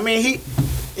 I mean,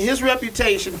 his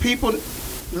reputation, people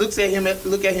look at him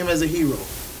as a hero.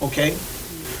 Okay,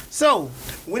 so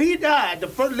when he died,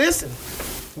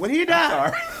 when he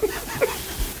died,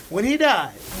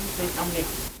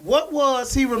 what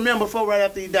was he remembered for right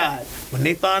after he died? When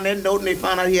they found that note and they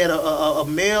found out he had a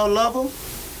male lover.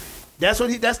 That's the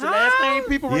last thing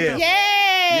people remember.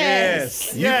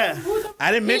 Yes. Yeah.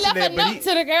 I didn't He mention left that, a but note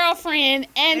to the girlfriend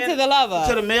and to the lover.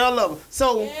 To the male lover.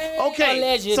 So, okay.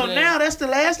 Allegedly. So now that's the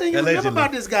last thing you remember Allegedly.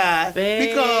 about this guy.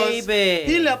 Because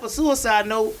Baby. he left a suicide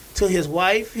note to his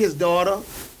wife, his daughter,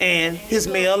 and his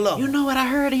male lover. You know what I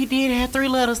heard? He did have 3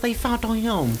 letters they found on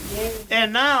him.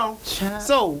 And now, Child.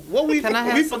 so what we've Can I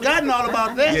have some? forgotten all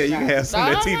about that. yeah, you can have some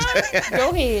of that TJ. Go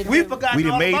ahead. We've forgotten We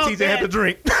done all made about TJ that. have to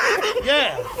drink.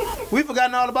 Yeah. We've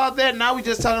forgotten all about that. Now we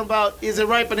just talking about, is it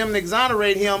right for them to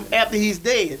exonerate him after he's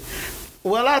dead?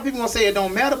 Well, a lot of people gonna say it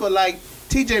don't matter, but like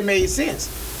TJ made sense.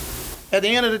 At the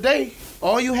end of the day,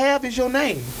 all you have is your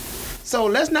name. So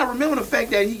let's not remember the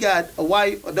fact that he got a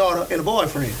wife, a daughter, and a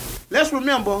boyfriend. Let's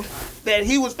remember that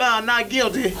he was found not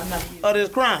guilty of this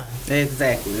crime.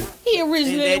 Exactly. He And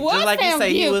originally that, was just like you found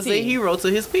say, guilty. he was a hero to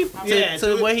his people,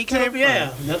 to where he came from.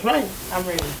 Yeah, that's right. I'm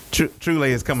ready. True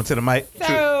lady is coming to the mic.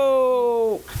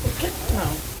 So,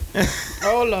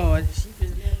 oh Lord,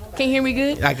 can you hear me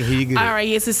good? I can hear you good. All right,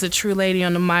 yes, it's a true lady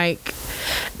on the mic.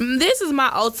 This is my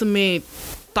ultimate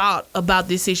thought about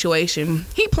this situation.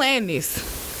 He planned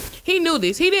this. He knew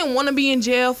this. He didn't want to be in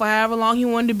jail for however long he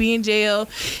wanted to be in jail.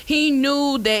 He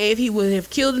knew that if he would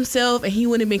have killed himself and he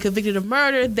would have been convicted of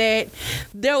murder, that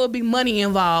there would be money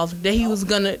involved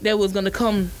that was gonna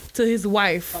come to his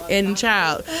wife and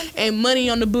child, and money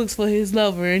on the books for his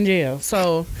lover in jail.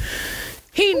 So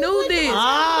he knew this.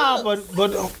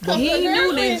 But He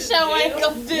knew this. Show ain't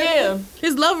gonna do. Yeah,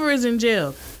 his lover is in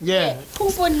jail. yeah. Who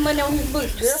putting money on his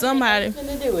books? Girl, Somebody. ain't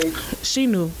nothing to do it. She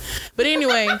knew. But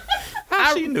anyway,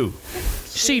 How she knew?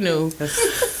 she knew.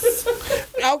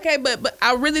 Okay, but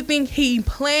I really think he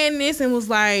planned this and was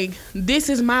like, this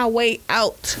is my way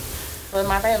out. For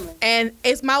my family. And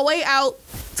it's my way out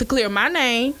to clear my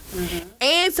name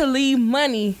and to leave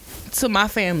money to my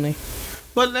family.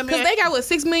 But let me Because they got, what,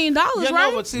 $6 million, Yeah, right?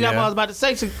 no, but see, that's what I was about to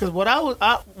say. Because what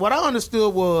I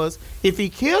understood was, if he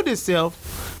killed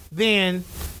himself, then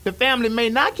the family may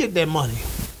not get that money.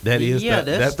 That is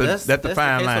that's the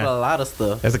fine case line. with a lot of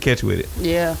stuff. That's a catch with it.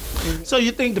 Yeah. So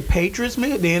you think the Patriots the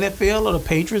NFL or the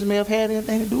Patriots may have had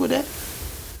anything to do with that?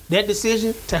 That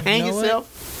decision to hang You know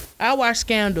yourself? I watched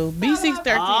Scandal. B613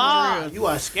 is real. You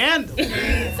are a scandal.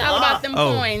 It's all about them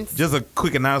Oh, coins. just a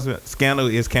quick announcement. Scandal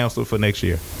is canceled for next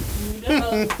year.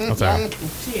 I'm sorry.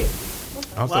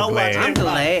 I'm so Well, glad. I'm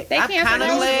glad. They I'm canceled kind of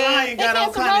Rosewood. glad. ain't got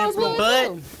all kind of influence.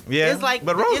 But Yeah, it's like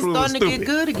but it's Rosewood was starting to get stupid.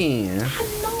 good again.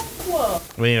 Well,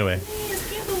 anyway,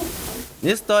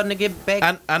 It's starting to get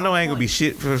back. I know I ain't gonna be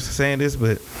shit for saying this,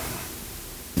 but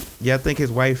yeah, I think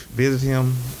his wife visited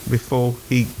him before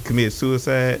he committed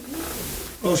suicide.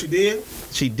 Oh, she did?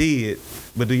 She did,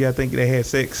 but do y'all think they had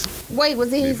sex? Wait,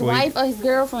 was it his Before wife or his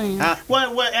girlfriend?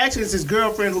 Well, actually, it's his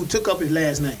girlfriend who took up his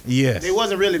last name. Yes. They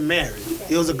wasn't really married.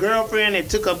 It was a girlfriend that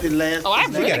took up his last Oh, I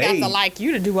name. really got got to AIDS. like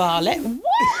you to do all that. What?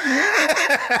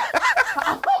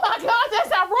 Oh my God,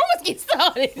 that's how rumors get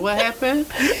started. What happened?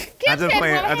 I'm just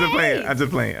playing. I'm just playing. I'm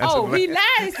just playing. I'm just Oh, he playing.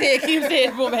 lied and said Kim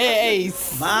said woman had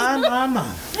AIDS.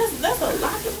 My.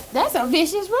 That's a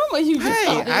vicious rumor you just Hey,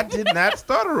 started. I did not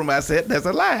start a rumor. I said that's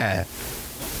a lie.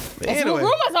 But That's anyway,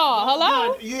 what rumors are.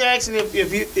 Hello? You asking if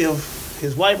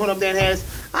his wife went up there and has,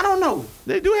 I don't know.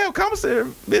 they do have commissary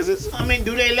visits. I mean,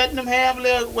 do they let them have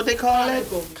what they call it?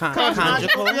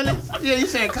 Conjugal. Yeah, you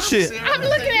saying Shit. commissary. I'm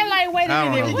looking at like, wait I a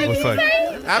don't minute. know. Did Well, you fuck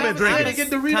say? it. I've been Trying to drinking.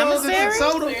 get Doritos and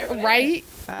soda. Right.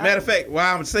 Matter of fact,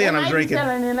 while I'm saying I'm drinking,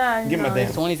 give me my damn.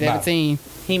 2017.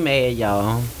 He mad,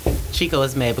 y'all. Chico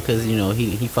is mad because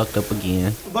he fucked up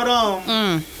again. But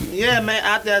yeah, man,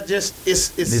 out there just it's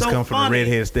This so come from the funny.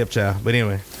 redheaded stepchild. But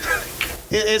anyway,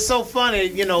 It's so funny,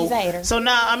 He's a hater. So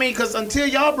now, I mean, because until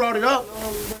y'all brought it up,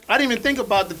 I didn't even think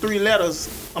about the 3 letters.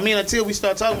 I mean, until we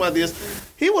start talking about this,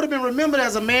 he would have been remembered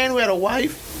as a man who had a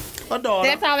wife a daughter,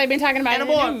 That's all they've been talking about And in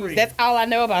a the boyfriend. news. That's all I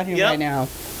know about him Yep. right now.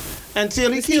 until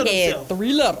he He killed had himself.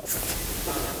 3 letters.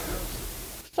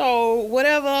 So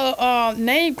whatever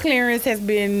name clearance has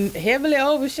been heavily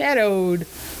overshadowed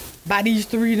by these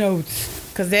 3 notes,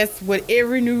 because that's what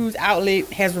every news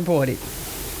outlet has reported.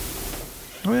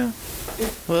 Well,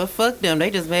 Well, fuck them.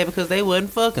 They just mad because they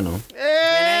wasn't fucking them. And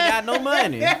they ain't got no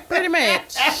money. Pretty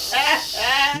much.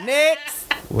 Next.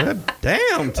 well,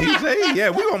 damn, TJ. Yeah,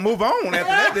 we gonna move on after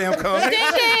that damn comment.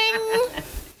 Ding ding.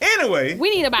 Anyway,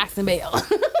 We need a boxing bell.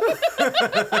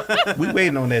 we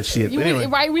waiting on that shit. But anyway,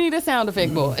 Right? We need a sound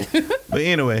effect board. but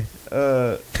anyway,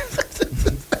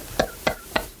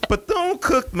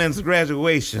 Bethune-Cookman's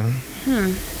graduation.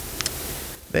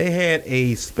 They had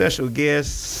a special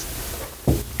guest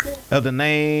of the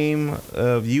name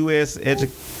of U.S.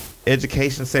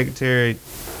 Education Secretary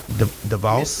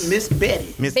DeVos. Miss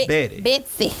Betty. Miss Betty.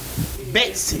 Betsy.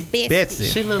 Betsy. Betsy.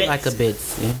 She look like a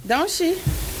bitch. Yeah. Don't she?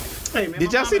 Hey, man,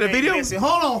 Did my y'all see mama the named video? Bessie.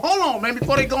 Hold on, man.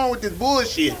 Before they go on with this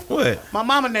bullshit, What? my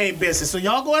mama named Bessie. So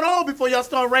y'all go on before y'all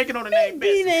start ranking on the name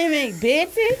B Bessie. name ain't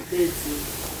Betsy.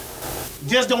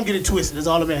 Just don't get it twisted. That's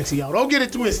all I'm asking y'all. Don't get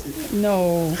it twisted.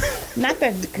 No, not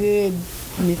the good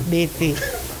Miss Betsy.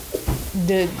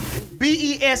 The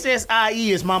Bessie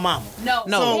is my mama. no,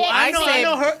 No, So, I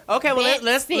know her. Okay, well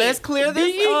let's clear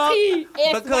this up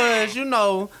because you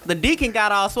know the deacon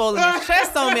got all swollen his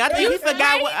chest on me. I think he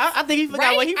forgot what I think he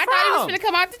forgot where he I thought he was from. gonna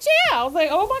come out the chair. I was like,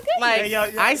 oh my goodness. Like Yeah,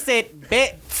 yeah. I said,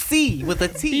 Betsy with a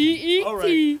T. B-E-T. All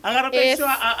right. I gotta make sure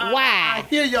I Y.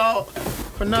 hear y'all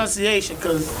pronunciation,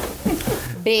 cause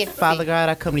Betsy. Father God,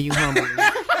 I come to you humbly.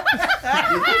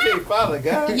 Father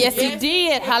God. Yes, he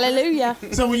did. Hallelujah.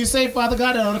 so when you say Father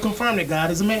God, that ought to confirm that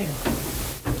God is a man.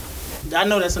 I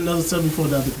know that's another subject for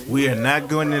the other day. We are not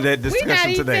going into that We're not discussion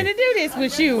even today. finna do this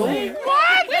with you. What? We're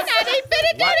not even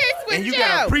finna do this with And you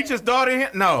got a preacher's daughter here?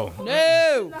 No. No.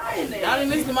 Y'all didn't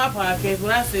listen to my podcast.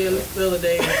 What I said the other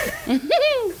day.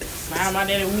 My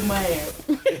daddy whooped my ass.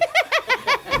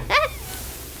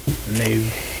 No.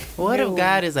 What if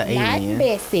God is an Not alien?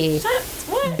 Betsy.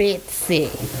 Betsy.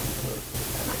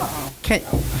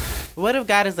 What if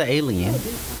God is an alien?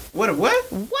 What?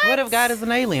 What if God is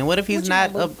an alien? What if he's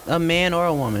not a man or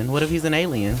a woman? What if he's an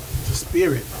alien? The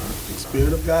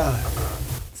spirit of God.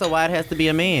 So why it has to be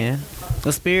a man?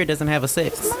 The spirit doesn't have a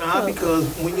sex. Because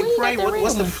when you pray,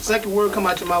 what's the second word come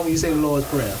out your mouth when you say the Lord's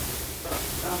Prayer?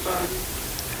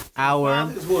 Our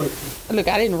It's what? Look,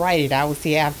 I didn't write it. I will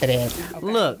see after that.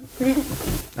 look,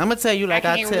 I'm gonna tell you like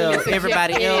I tell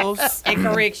everybody else. And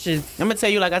corrections. I'm gonna tell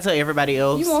you like I tell everybody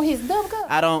else. You want his double cup?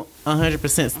 I don't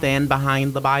 100% stand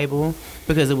behind the Bible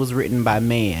because it was written by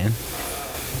man.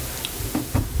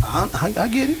 I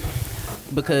get it.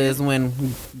 Because when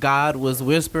God was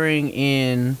whispering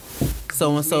in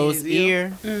so and so's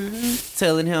ear,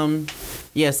 telling him,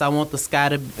 "Yes, I want the sky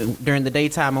to during the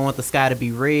daytime. I want the sky to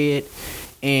be red,"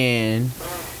 and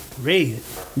Red.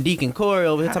 Deacon Corey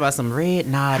over here talking about some red.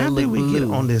 Nah, that How look did we blue. get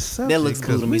on this subject? That looks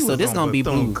blue to me. So this gonna be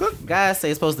blue. Guys say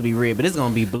it's supposed to be red, but it's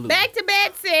gonna be blue. Back to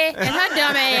Betsy and her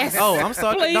dumb ass. Oh, I'm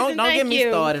sorry. Please don't and get thank me you.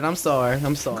 started. I'm sorry.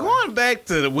 Going back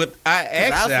to what I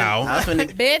asked y'all. I was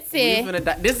finna, Betsy.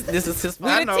 this is his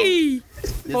fault. I With know. a T.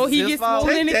 This Before is he his gets fault.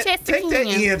 swollen in the Take chest that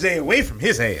again. EMJ away from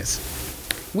his ass.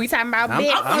 We talking about I'm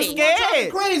Betsy. scared.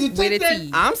 Crazy. With Take a that. T.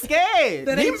 I'm scared.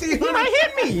 That He ain't- he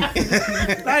might hit me.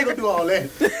 I ain't gonna do all that.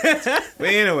 But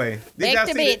anyway, Back y'all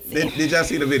to see Betsy. did y'all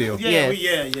see the video? Yes.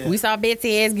 Yeah. We saw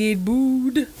Betsy ass get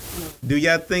booed. Do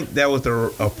y'all think that was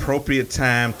the appropriate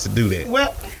time to do that?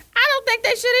 Well, I don't think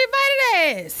they should have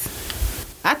invited us.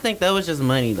 I think that was just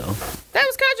money, though. That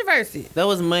was controversy. That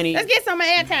was money. Let's get some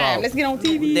airtime. Let's get on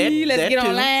TV. Let's get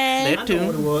online. That I know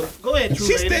what it too. was. Go ahead, True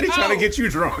She's Lady. steady trying to get you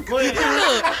drunk. Go ahead.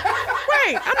 Look,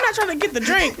 wait, I'm not trying to get the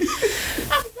drink.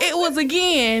 It was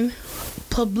again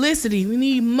publicity. We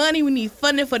need money. We need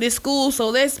funding for this school. So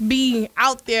let's be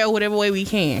out there whatever way we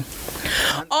can.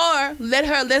 Or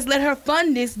let's let her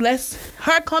fund this. Let's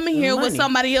her coming here with Money.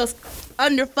 somebody else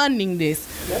underfunding this.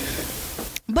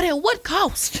 But at what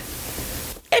cost?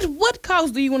 At what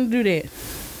cost do you want to do that?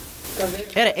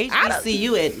 At an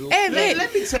HBCU at And then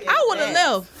Let me tell you. I would have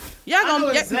left. Y'all I know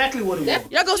gonna exactly what it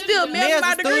was. y'all gonna still mail me me as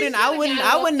my a degree? student, I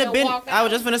wouldn't have been. I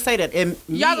was just finna say that. And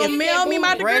me, Y'all gonna if mail me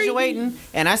my degree? graduating,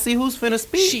 and I see who's finna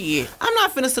speak. Shit. I'm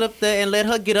not finna sit up there and let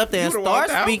her get up there and You would've start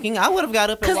walked out. speaking. I would have got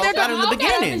up and 'Cause walked they're out in the gonna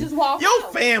beginning. Your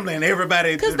family and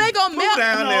everybody. Cause they gonna flew mail.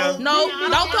 down there. No,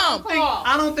 don't come.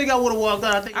 I don't think I would have walked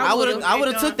out. I think I would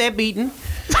have took that beating.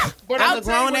 But As I'll a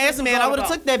tell you grown what ass this is man, all I would have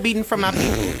about. took that beating from my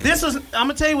people. This is. I'm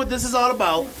gonna tell you what this is all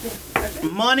about.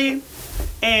 Money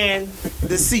and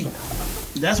deceit.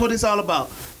 That's what it's all about.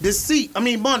 Deceit. I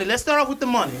mean, money. Let's start off with the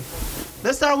money.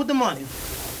 Let's start with the money.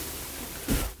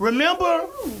 Remember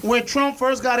when Trump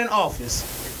first got in office,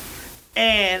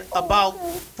 and about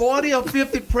 40 or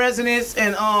 50 presidents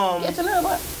and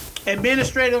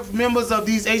administrative members of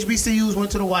these HBCUs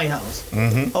went to the White House,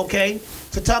 okay,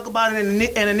 to talk about an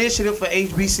initiative for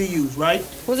HBCUs, right?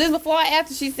 Was this before or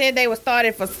after she said they were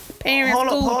started for parents'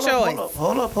 school choice?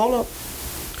 Hold up.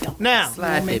 Now,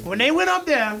 when they went up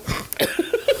there,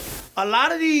 a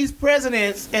lot of these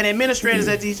presidents and administrators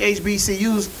at these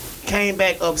HBCUs came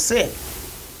back upset,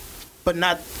 but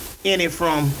not any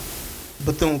from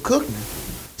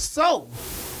Bethune-Cookman. So,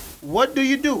 what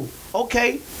do?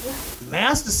 Okay,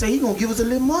 Master say he gonna give us a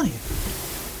little money.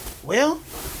 Well,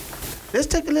 let's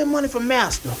take a little money from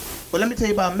Master. But let me tell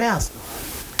you about Master.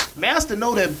 Master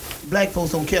know that black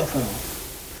folks don't care for him.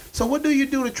 So what do you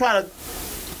do to try to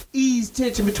ease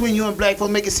tension between you and black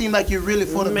folks, make it seem like you're really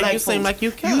for the black folks? Seem like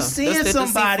you care. You seeing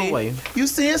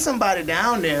somebody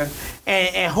down there,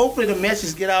 and hopefully the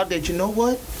message get out that, you know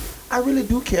what? I really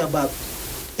do care about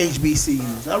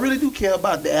HBCUs. I really do care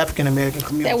about the African American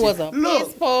community. That was a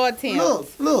piss poor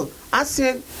attempt. Look. I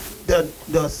sent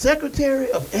the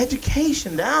Secretary of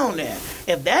Education down there.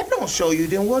 If that don't show you,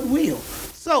 then what will?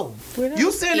 So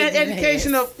you send that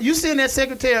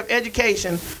Secretary of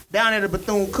Education down at the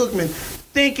Bethune-Cookman,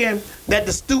 thinking that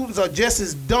the students are just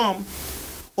as dumb,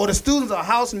 or the students are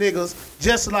house niggas,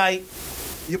 just like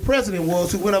your president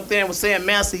was, who went up there and was saying,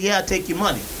 Master, yeah, I take your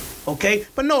money. Okay?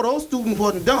 But no, those students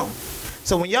wasn't dumb.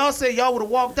 So when y'all say y'all would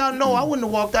have walked out, no, I wouldn't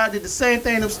have walked out. I did the same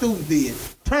thing them students did.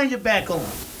 Turn your back on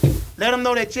them. Let them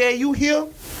know that, yeah, you here,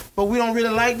 but we don't really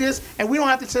like this, and we don't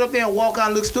have to sit up there and walk out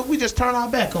and look stupid. We just turn our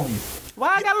back on you.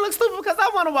 Why I gotta look stupid? Because I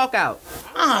want to walk out.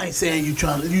 I ain't saying you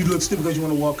look stupid because you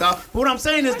want to walk out. But what I'm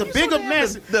saying is the bigger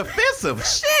message. Defensive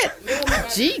shit.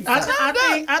 Jesus.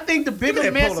 I think the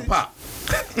bigger message. I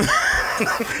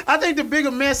think the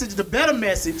bigger message, the better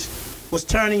message, was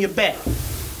turning your back.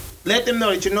 Let them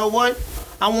know that, you know what?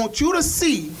 I want you to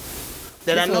see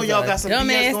that I know y'all got some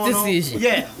BS going decision. on.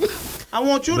 Yeah. I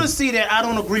want you to see that I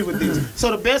don't agree with this.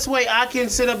 So the best way I can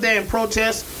sit up there and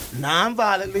protest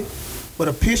non-violently, but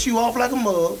to piss you off like a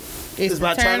mug, is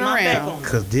by turning my back on you.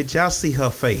 Because did y'all see her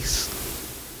face?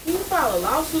 Can you file a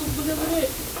lawsuit because of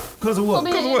it? Because of what?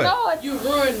 Because of what? You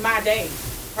ruined my day.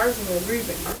 Personal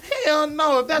grievance. Hell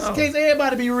no. If that's the case,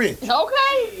 everybody be rich.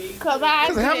 Okay. Because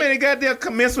how many goddamn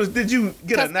commencements did you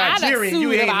get a Nigerian?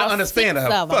 You ain't understand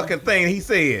a fucking thing he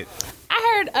said.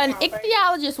 I heard an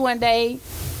ichthyologist one day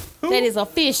that is a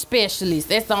fish specialist.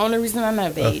 That's the only reason I know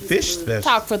that. A fish specialist?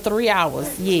 Talked for 3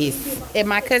 hours, yes. At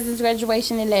my cousin's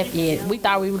graduation in Lafayette. We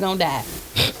thought we were going to die.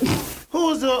 Who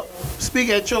was the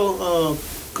speaker at your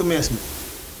commencement?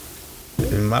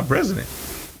 My president.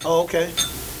 Oh, okay.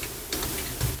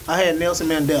 I had Nelson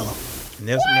Mandela.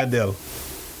 Mandela.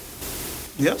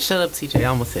 Yep. Shut up, TJ. I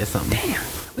almost said something. Damn.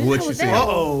 What you said?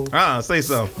 Uh-oh. Say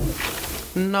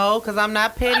something. No, because I'm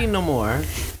not petty no more.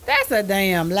 That's a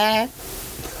damn lie.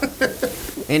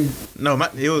 And no,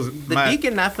 it was the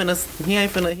deacon not finna. He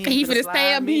ain't finna. He finna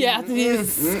stab me after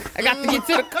this. I got to get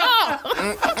to the car.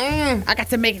 I got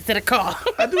to make it to the car.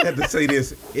 I do have to say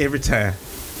this every time.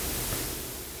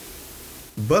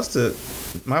 Buster,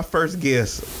 my first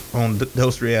guest on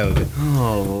Dose Reality,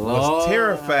 was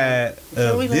terrified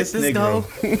of this nigga.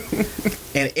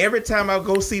 And every time I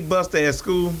go see Buster at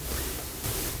school,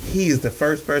 he is the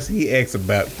first person he asks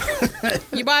about.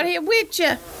 You brought him with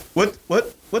you. What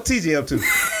TJ up to?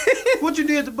 What you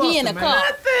did to Buster, He in the car.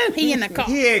 Nothing. He in the car.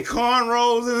 He had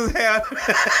cornrows in his hair.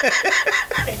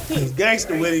 He's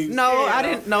gangster with him. No, I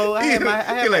didn't know. I had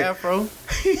my afro.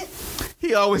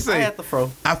 He always say, I had the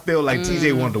fro. I feel like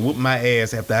TJ wanted to whoop my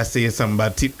ass after I said something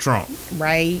about Trump.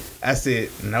 Right. I said,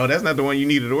 no, that's not the one you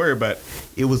needed to worry about.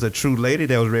 It was a true lady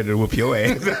that was ready to whoop your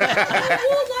ass.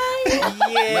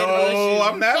 Yeah, no,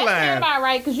 I'm not lying. About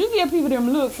right, because you give people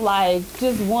them looks like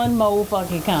just one more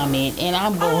fucking comment, and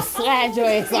I'm going to slide your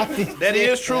ass off this. That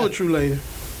is true, a true lady.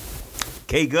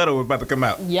 K Gutter was about to come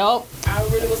out. Yup. I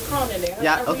really was calm in there.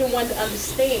 Yeah, I really wanted to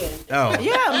understand. Oh.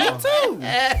 Yeah, me too.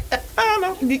 I don't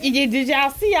know. Did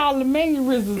y'all see all the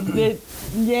mannerisms that,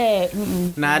 yeah.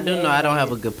 Nah, I do know I don't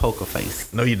have a good poker face.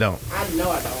 No, you don't. I know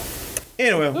I don't.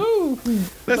 Anyway,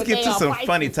 let's But get they to are some fighting.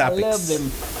 funny I topics. love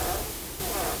them.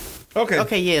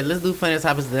 Okay, yeah, let's do funny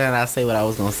topics, then I'll say what I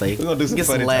was going to say. We're gonna do some Get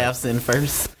funny some laughs in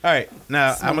first. All right,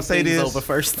 now I'm gonna say Things this. over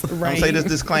first. I'm gonna say this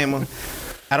disclaimer.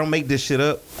 I don't make this shit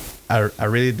up. I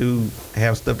really do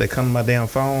have stuff that come to my damn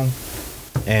phone,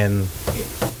 and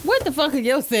What the fuck are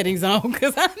your settings on?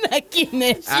 Because I'm not getting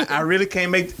that shit. I really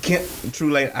can't true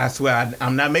lady. I swear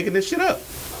I'm not making this shit up.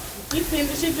 You send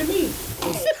the shit to me.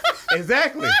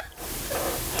 Exactly.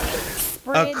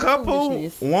 Spread A the couple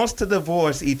foolishness. wants to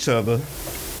divorce each other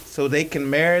so they can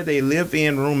marry their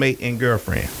live-in roommate and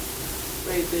girlfriend.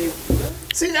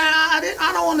 See, I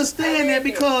don't understand that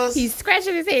because He's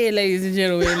scratching his head, ladies and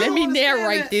gentlemen. Let me don't understand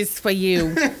narrate that. this for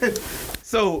you.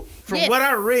 So, from Yes. what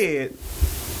I read,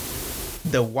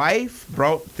 the wife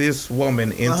brought this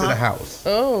woman into the house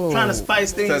Oh. trying to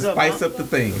spice things to up. spice huh? up the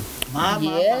thing. My.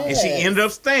 And she ended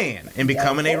up staying and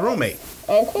becoming a roommate.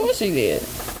 Of course she did.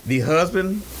 The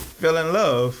husband fell in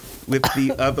love with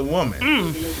the other woman.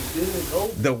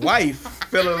 The wife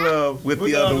fell in love with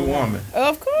the other woman.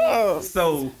 Of course.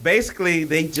 So basically,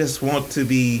 they just want to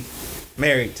be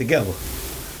married together.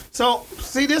 So,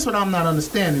 see, this what I'm not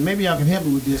understanding. Maybe y'all can help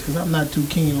me with this because I'm not too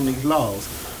keen on these laws.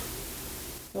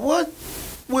 What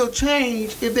will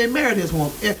change if they marry this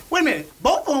woman? Wait a minute.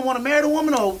 Both of them want to marry the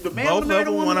woman or the man Both want of to marry the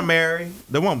them woman? want to marry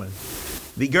the woman,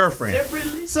 the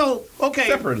girlfriend, So, okay.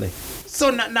 separately. So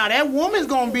now that woman's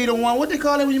going to be the one. What they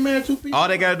call it when you marry two people? All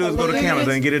they gotta do is go to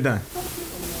Canada and get it done.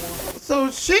 So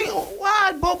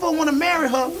why both of them want to marry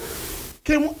her?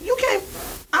 You can't,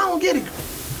 I don't get it.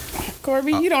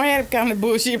 Corby, you don't have kind of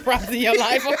bullshit problems in your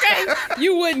life, okay?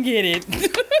 You wouldn't get it.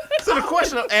 So the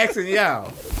question I'm asking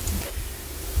y'all,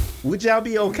 would y'all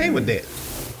be okay with that?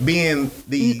 Being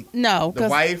the No, because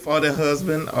wife or the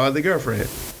husband or the girlfriend?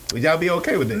 Would y'all be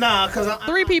okay with that? Nah, because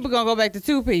 3 people gonna go back to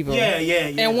 2 people. Yeah.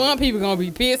 And 1 people gonna be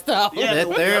pissed off. Yeah. That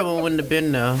third one wouldn't have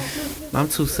been there. I'm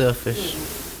too selfish.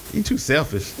 You too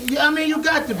selfish. Yeah, I mean, you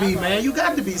got to be, man. You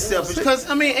got to be selfish. Because,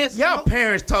 I mean, it's... Y'all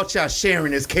parents taught y'all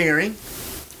sharing is caring.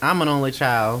 I'm an only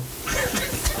child.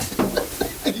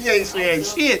 You ain't saying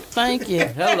shit. Thank you.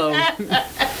 Hello.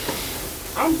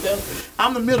 I'm selfish.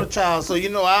 I'm the middle child, so,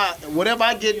 whatever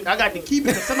I get, I got to keep it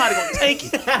because somebody going to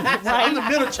take it. I'm the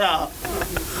middle child.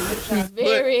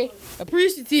 Very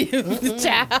appreciative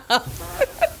child.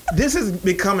 This is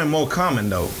becoming more common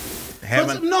though.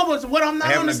 But what I'm not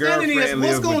having a understanding is girlfriend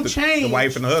what's live going with to the change.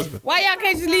 wife and the husband. Why y'all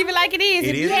can't just leave it like it is? It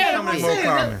If is you have becoming one? more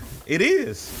common. It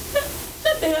is.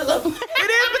 Shut the hell up.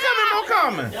 It is becoming more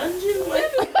common.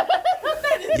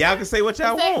 Y'all can say what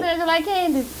y'all Sex want. treasure like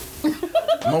Candace.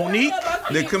 Monique,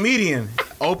 the comedian,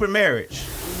 open marriage.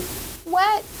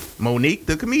 What? Monique,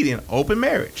 the comedian, open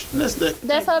marriage. Listen,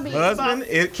 That's her being. Husband,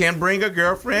 it can bring a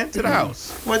girlfriend to the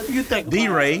house. what do you think?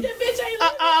 D-Ray, That bitch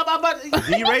ain't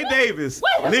D-Ray Davis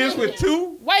lives with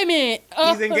 2. Wait a minute.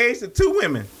 He's engaged to 2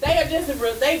 women. They are just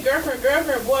they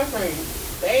girlfriend, boyfriend.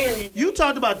 They ain't You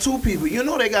talked about 2 people. You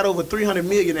know they got over 300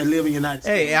 million that live in the United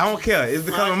States. Hey, I don't care. It's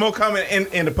becoming more common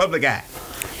in the public eye.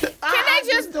 Can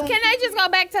they just go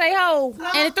back to their hole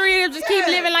and the 3 of them just keep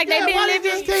living like they been why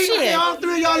living? just can't- Shit. All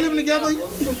 3 of y'all living together.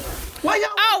 Why y'all?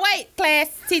 Oh wait, class.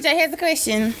 TJ has a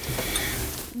question.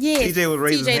 Yes. TJ was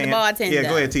raising his TJ hand. the bartender. Yeah,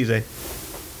 go ahead, TJ.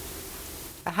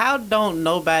 How don't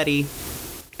nobody,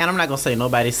 and I'm not gonna say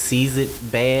nobody sees it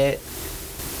bad,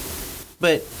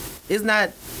 but it's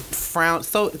not frowned.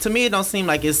 So to me, it don't seem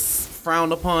like it's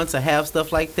frowned upon to have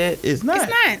stuff like that. It's not.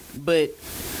 It's not. But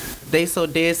they so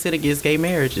dead set against gay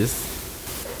marriages.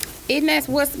 Isn't that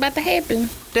what's about to happen?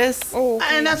 That's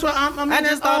And that's why I I just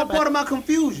that's all thought about part of my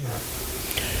confusion.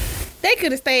 They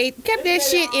could have kept that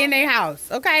shit in their house,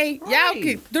 okay? Y'all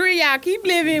could, 3 of y'all keep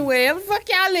living wherever the fuck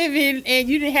y'all living, and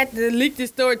you didn't have to leak the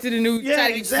story to the news Yeah, try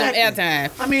to get exactly. you some airtime.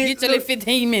 I mean, get your little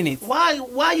 15 minutes. Why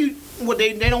you? Well,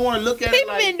 they don't want to look at it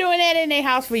People like. been doing that in their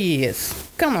house for years.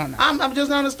 Come on now. I'm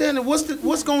just not understanding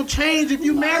what's gonna change if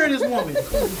you marry this woman.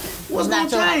 What's gonna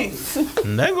Not your change?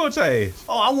 Nothing gonna change.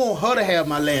 Oh, I want her to have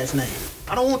my last name.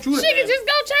 I don't want you to. She can just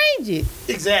go change it.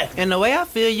 Exactly. and the way I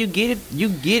feel. You get it. You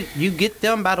get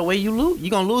them by the way you lose.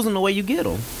 You gonna lose them the way you get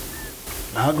them.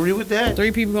 I agree with that.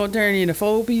 3 people gonna turn into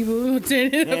 4 people, turn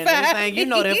into And 5. next thing you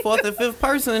know, that 4th and 5th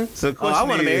person. So the Oh, I question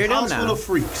want to is, marry them House full now. of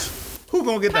freaks. Who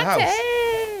gonna get the house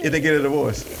if they get a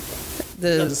divorce?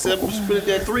 That's simple. Split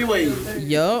that 3 ways.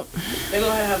 Yup. They're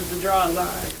gonna have to draw a line.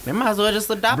 They might as well just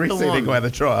adopt Bree the said they one. gonna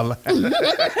have to draw a line.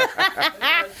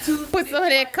 Put some of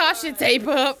that caution tape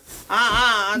up.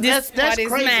 That's part is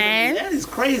crazy. To mine. me. That is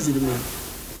crazy to me.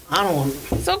 I don't want.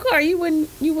 So Corey, you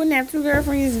wouldn't have 2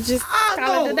 girlfriends and just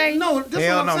call it a day? No, that's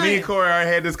Hell what no, I'm me saying. and Corey already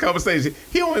had this conversation.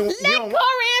 He don't. Let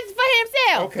Corey answer for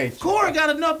himself. Okay. Corey got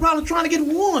enough problem trying to get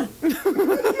one.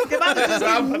 If I could just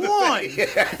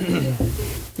get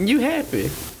one, You happy?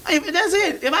 that's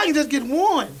it. If I can just get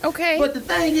one. Okay. But the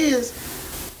thing is,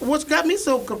 what's got me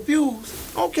so confused?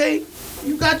 Okay,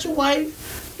 you got your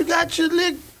wife, you got your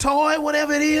little toy,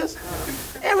 whatever it is.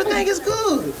 Everything is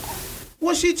good.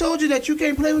 What she told you that you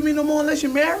can't play with me no more unless you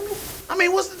marry me? I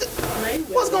mean, what's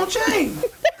gonna change?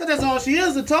 Cause that's all she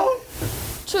is, a toy.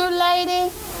 True lady.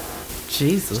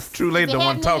 Jesus. True lady don't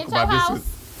want to talk about this.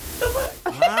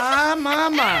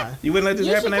 My. You wouldn't let this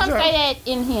You happen should at come your house? stay at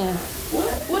in here.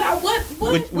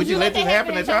 What? Would you let this that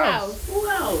happen at your house? Who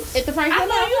else? At the Frank I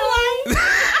know you lying.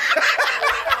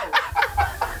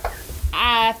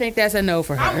 I think that's a no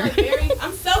for her.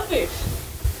 I'm selfish.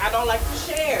 I don't like to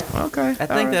share. Okay. I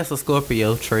think that's a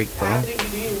Scorpio trait, I though. think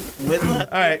it is. With my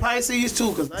right. Pisces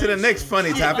too, cause To the next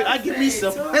funny topic. I give me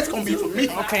something. That's gonna be for me.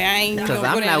 Okay, I ain't Because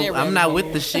gonna go down there I'm not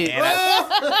with the shit. And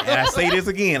I say this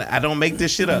again. I don't make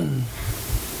this shit up.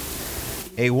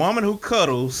 A woman who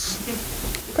cuddles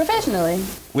professionally.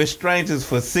 with strangers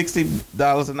for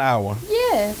 $60 an hour.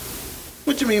 Yeah,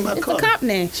 What you mean by it's a color?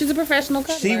 company. She's a professional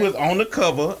cuddler. She was on the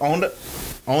cover on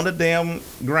the damn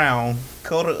ground,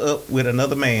 cuddled up with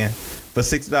another man for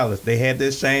 $60. They had the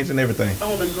exchange and everything.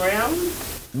 On the ground?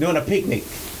 Doing a picnic.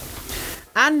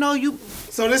 I know you.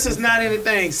 So this is not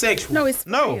anything sexual. No, it's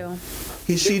No. real.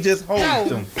 She just holds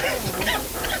them.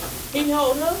 He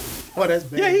hold her? Oh, that's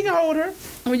bad. Yeah, he can hold her.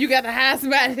 When you got the high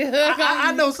somebody to hook on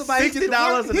I you. know somebody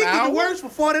 $60 an He get hour? the works for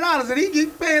 $40, and he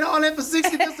get paid all that for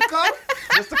 60 just to come.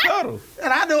 Just a cuddle.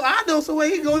 And I know somewhere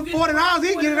he go $40,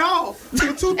 he get it all for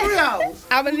 2-3 hours.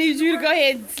 I'm gonna need you to go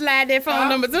ahead and slide that phone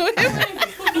number to him.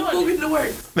 Who get the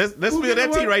work? Let's spill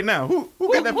that tea right now. Who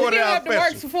got that Who $40 give up the works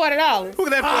special? for $40? Who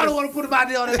got that I don't 40? want to put him out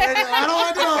there on that. I don't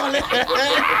want to do all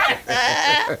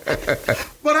that.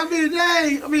 But I mean,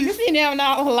 dang. I mean, You see, now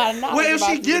not a whole lot of knowledge. well, if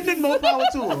she about getting it, more power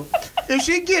to her. If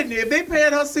she getting it, if they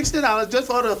paying her $60 just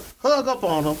for her to hug up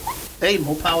on them, they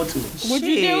more power to her. Would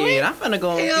you do it? I'm finna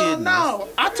go on Hell business. no.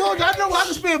 I told you, I know I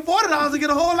can spend $40 to get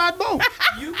a whole lot more.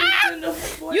 You get in the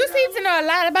You seem to know a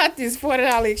lot about this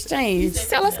 $40 exchange.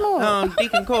 Tell us more.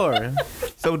 Deacon Corey.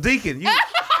 So Deacon,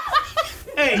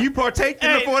 Hey, you partake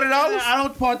in the $40? I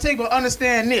don't partake, but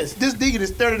understand this. This Deacon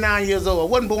is 39 years old.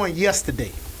 I wasn't born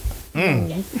yesterday.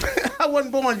 I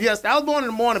wasn't born yesterday. I was born in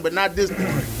the morning, but not this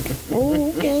morning.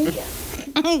 Okay.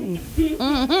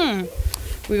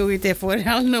 We gonna get that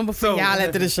 $40 number for So, y'all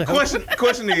after the show.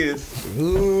 Question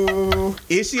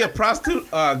is she a prostitute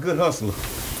or a good hustler?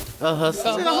 A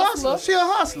hustle. She a hustler. She a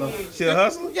hustler. She a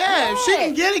hustler? Yeah, if she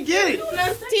can get it, get it.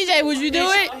 TJ, would you do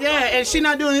it? Yeah, and she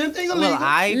not doing anything illegal. Well,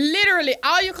 I Literally,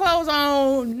 all your clothes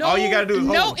on. No, All you gotta do is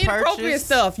no hold the inappropriate purchase.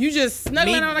 stuff. You just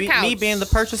snuggling on the couch. me being the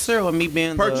purchaser or me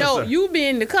being Purchaser. the No, you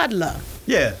being the cuddler.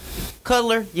 Yeah.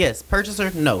 cuddler? Yes. Purchaser?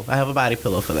 No. I have a body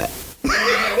pillow for that.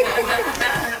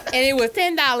 And it was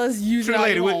 $10 usually True all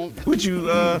lady, you want. would you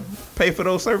pay for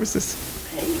those services?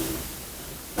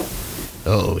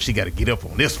 Oh, she got to get up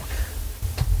on this one.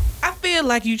 I feel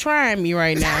like you trying me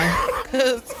right now.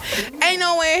 Cause ain't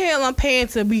no way in hell I'm paying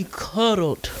to be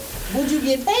cuddled. Would you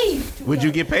get paid? Would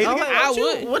you get paid? Oh, to wait, get- I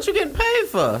would. What you getting paid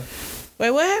for?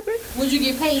 Wait, what happened? Would you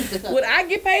get paid to cuddle? Would I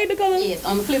get paid to cuddle? Yes,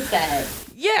 on the flip side.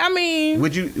 Yeah, I mean,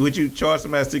 Would you charge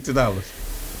somebody $60?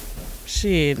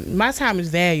 shit. My time is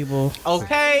valuable.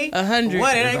 Okay. 100.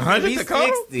 What? It It's ain't 100 gonna be to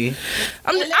cuddle? 60.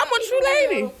 I'm a true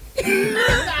lady.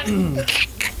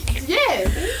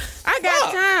 Yes. I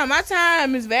got time. My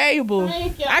time is valuable.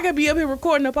 Thank you. I could be up here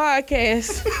recording a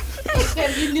podcast. Instead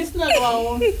of getting this snuggle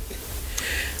on.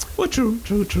 Well, true.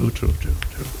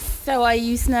 So are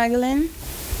you snuggling?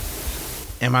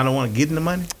 Am I the one getting the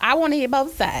money? I want to hear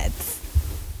both sides.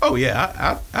 Oh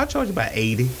yeah, I charge about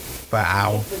 80 for an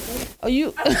hour. Oh,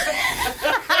 you.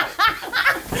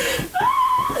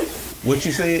 What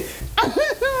you said?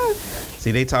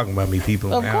 See, they talking about me,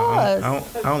 people. Of now.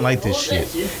 course. I don't like this shit.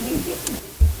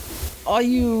 Are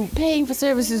you paying for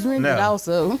services rendered No.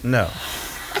 also? No,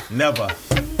 never.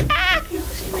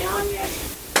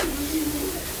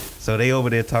 So they over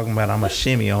there talking about I'm a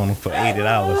shimmy on them for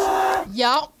 $80.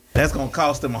 Yup. That's gonna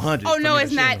cost them $100. Oh, for no, me to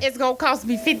it's not. shimmy. It's going to cost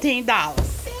me $15.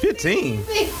 15.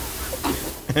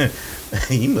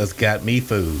 You must got me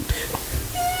food.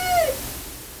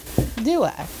 Do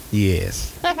I?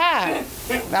 Yes,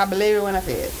 I believe it when I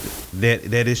say it.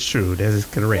 that is true. That is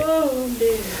correct.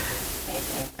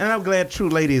 And I'm glad True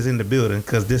Lady is in the building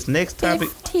because this next topic,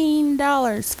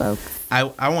 $15, folks. I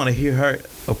want to hear her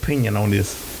opinion on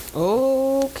this.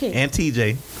 Okay. And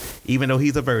TJ, even though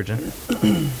he's a virgin.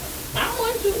 I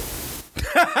want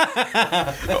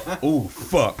to. Ooh,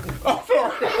 fuck.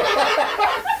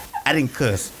 I didn't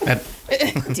cuss.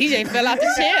 TJ fell out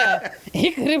the chair.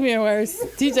 It could have been worse.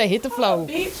 TJ hit the floor.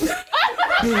 Bitch.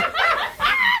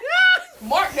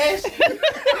 Mark that shit.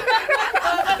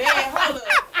 Man, hold up.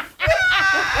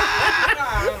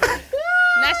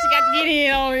 Now she got to get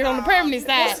in on the permanent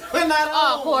side. It's not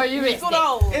Oh, Corey, you missed Put it.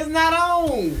 on. It's not on.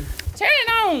 Turn it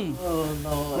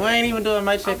on. We ain't even doing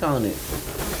my check on it.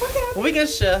 What can I We can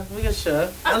share.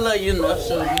 I love you enough,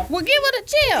 sugar. Well, give her the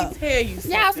chill. Tell you.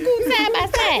 Y'all scoot side by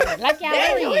side like y'all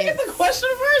friends. the question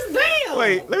first. Damn.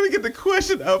 Wait, let me get the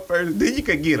question up first. Then you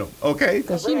can get them, okay?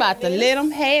 Cause she about to let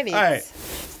them have it. All right.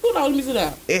 Hold on, let me sit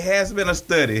down. It has been a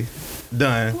study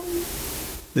done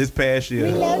this past We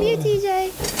year. love you,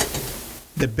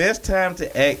 TJ. The best time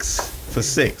to ask for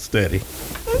sex study.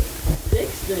 Who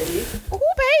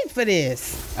paid for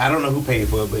this? I don't know who paid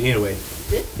for it, but anyway.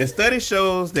 The study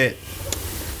shows that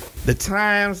the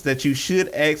times that you should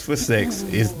ask for sex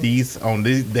is these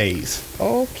days.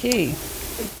 Okay.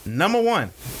 Number 1,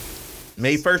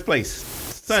 made first place.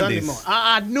 Sundays morning.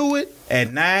 I knew it.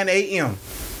 at 9 a.m.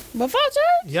 Before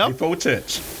church? Yep. before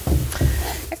church.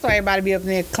 That's why everybody be up in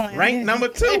there clowning. Rank number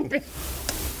 2,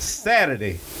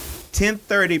 Saturday,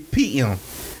 10:30 p.m.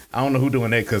 I don't know who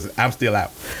doing that because I'm still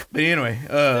out. But anyway,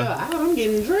 I'm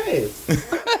getting dressed.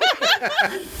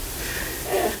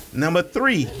 number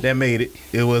 3 that made it,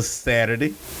 it was Saturday,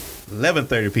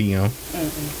 11:30 p.m.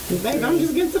 Baby, I'm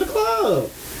just getting to the club.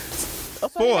 So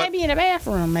Fourth. maybe in the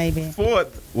bathroom, maybe. 4th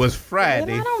was But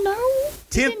Friday, I don't know. You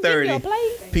didn't give me a 10:30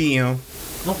 place. p.m.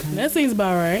 Okay. That seems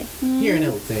about right. Here in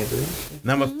Alexandria.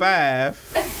 Number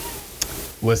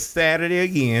 5 was Saturday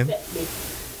again,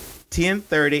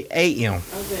 10:30 a.m.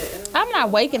 I'm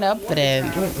not waking up for that.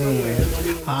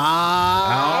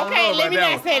 I don't Okay, know let me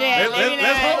about not say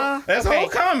that. Let's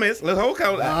hold comments. Let's hold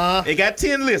comments. It got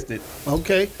 10 listed.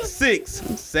 Okay. 6,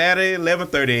 Saturday,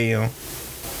 11:30 a.m.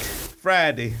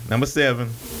 Friday, number 7,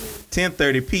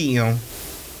 10:30 p.m.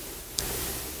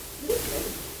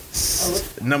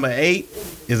 Number 8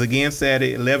 is again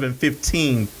Saturday,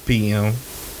 11:15 p.m.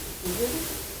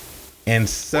 And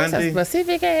That's a Sunday,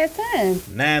 specific ass time.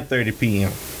 9:30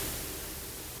 p.m.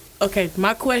 Okay,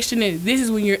 my question is: this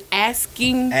is when you're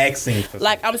asking, Asking for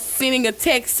like I'm sending a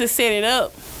text to set it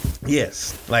up.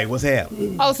 yes, like what's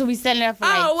happening? Oh, so we setting up for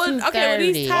like Oh, well, okay. Well,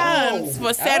 these 2:30. times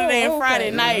for Saturday and Friday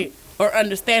okay. night are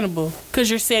understandable because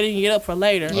you're setting it up for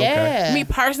later. Yeah. Me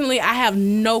personally, I have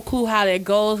no clue how that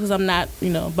goes because I'm not,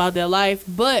 about their life.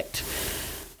 But,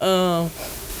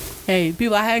 hey,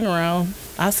 people I hang around,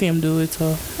 I see them do it, so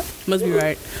must be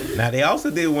right. Now they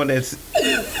also did one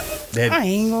that I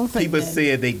ain't gonna say people that.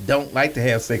 said they don't like to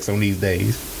have sex on these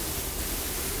days.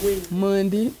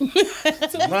 Monday.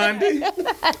 Monday,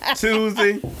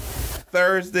 Tuesday,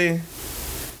 Thursday,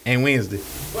 and Wednesday.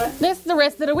 That's the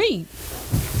rest of the week.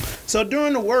 So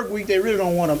during the work week, they really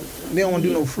don't want to. They don't want to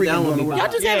do no freaking during the work. Y'all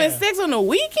just having sex on the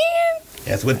weekend?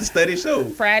 That's what the study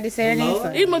showed. Friday, Saturday, and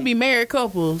Sunday. It must be married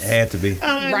couples. Had to be.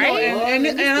 Right?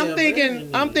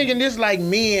 And I'm thinking this like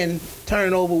men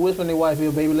turning over, whispering their wife,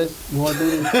 "Here, baby, let's go and do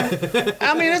this."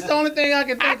 I mean, that's the only thing I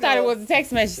can think I thought of. it was a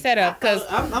text message set up because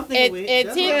I'm at thinking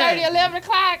 10:30, 11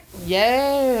 o'clock,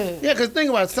 yeah. Yeah, because think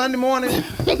about it, Sunday morning,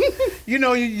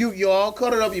 you all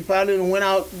cut it up. You probably went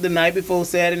out the night before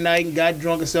Saturday night and got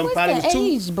drunk or something. What's Probably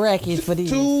the was age bracket for these?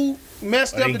 too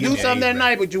messed Oh, up they to give do you something age that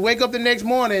night, but you wake up the next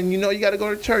morning, you got to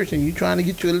go to church and you trying to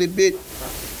get you a little bit.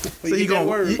 So you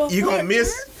gonna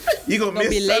miss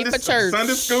be late for church.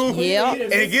 Sunday school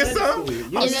Yep. and get some.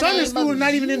 Sunday school is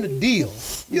not even in the deal.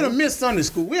 You done missed Sunday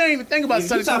school. We ain't even think about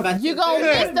Sunday school. You gonna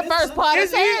miss the first part of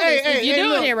service if you're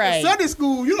doing it right. Sunday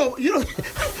school, you don't.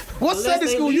 What's Sunday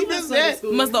school? You miss that?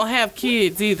 Must don't have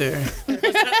kids either.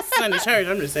 Sunday church,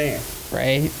 I'm just saying.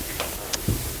 Right.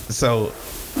 So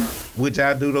would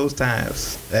y'all do those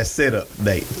times? That setup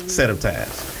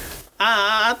times.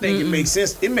 I think it makes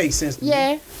sense. It makes sense. To me.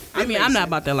 Yeah. I mean, I'm not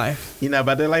about that life. You not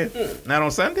about that life? Not on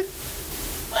Sunday?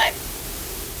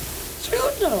 True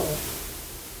though.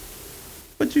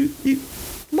 But you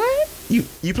What?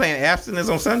 playing abstinence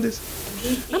on Sundays?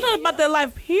 I'm not about that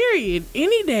life, period.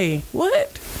 Any day.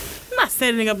 What? I'm not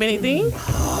setting up anything.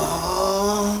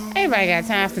 Everybody got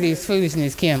time for this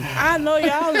foolishness, Kim. I know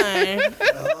y'all lying.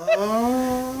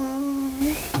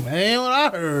 Man, what I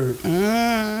heard.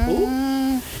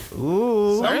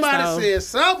 Ooh. Somebody off- said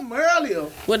something earlier.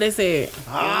 What they said?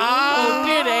 Oh,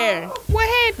 clear the air. What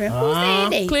happened? Who said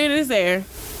that? Clear this air.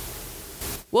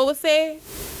 What was said?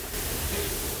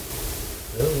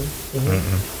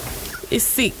 It's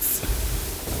 6.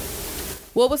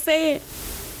 What was said?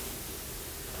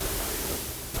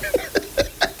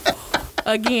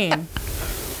 Again.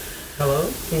 Hello?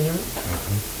 Can you hear me?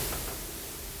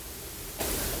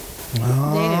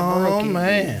 Oh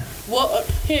man. What?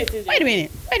 Here, TJ. Wait a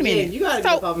minute. Yeah, you gotta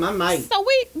get off my mic. So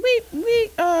we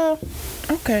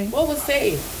okay. What was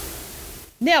said?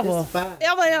 Never. It's 5.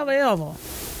 Ever.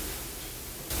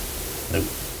 Nope.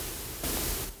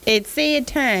 It said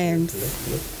times.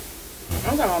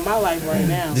 I'm talking about my life right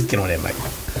now. Just get on that mic.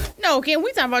 No, Kim,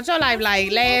 we talking about your life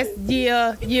like last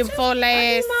year, year before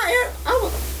last.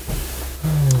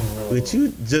 Would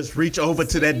you just reach over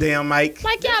to that damn mic?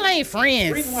 Like y'all ain't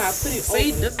friends. Reason why I put it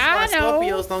See, over. this is I why know.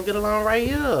 Scorpios don't get along right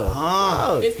here.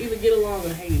 It's either get along or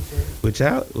hate each other. Would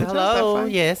y'all stop Hello,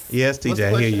 fighting? yes. Yes, What's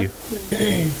TJ, the I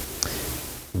hear you.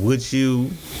 Would you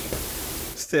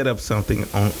set up something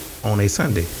on a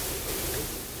Sunday?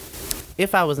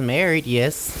 If I was married,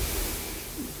 yes.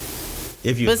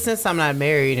 If you But since I'm not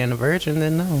married and a virgin,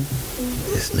 then no.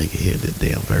 this nigga here, this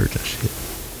damn virgin shit.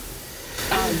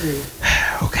 I agree.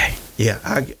 Okay, yeah,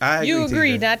 I agree. You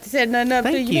agree TJ. not to set nothing up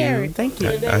till Thank you you. married Thank you.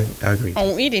 I agree.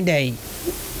 on any day.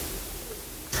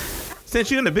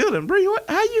 Since you're in the building, Bree,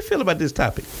 how you feel about this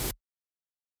topic?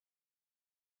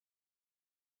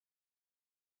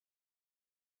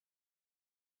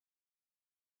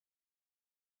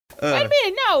 Wait a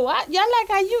minute, no. Y'all like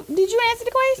how you did you answer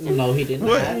the question? No, he didn't.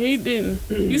 What? He didn't.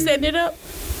 You setting it up?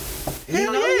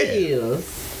 Hell No, yeah. he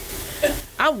is.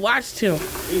 I watched him.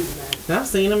 I've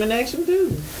seen him in action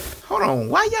too. Hold on,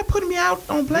 why y'all putting me out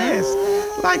on blast?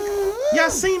 Like, y'all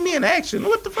seen me in action.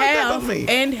 What the fuck that Half don't mean?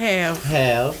 and half.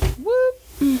 Have.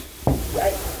 Whoop.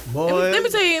 Boy, Let me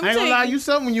tell you. I ain't gonna lie, you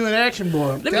something when you in action,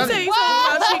 boy. Let me tell you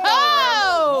something about Chico.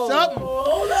 Whoa. Something.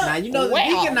 Now you know the Wow.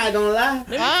 deacon not gonna lie. Let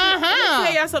me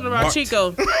tell y'all something about Marked.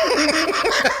 Chico.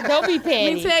 Don't be Let me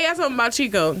petty. tell y'all something about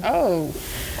Chico. Oh.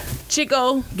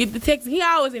 Chico get the text. He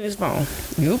always in his phone.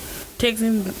 Yep.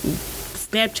 Texting,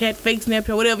 Snapchat, fake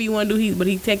Snapchat, whatever you want to do.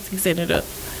 He texts, he setting it up.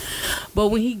 But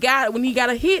when he got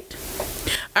a hit,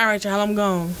 all right, y'all, I'm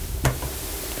gone.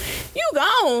 You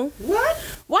gone? What?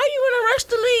 Why you in a rush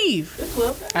to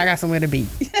leave? I got somewhere to be.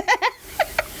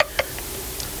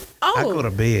 I go Oh, to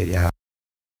bed, y'all.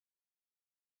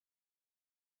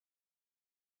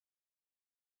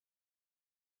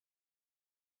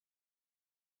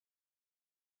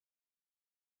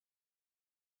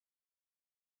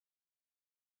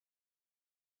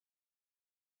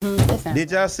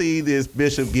 Did y'all see this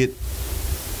bishop get?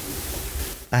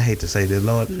 I hate to say this,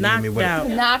 Lord, forgive me, knocked but out.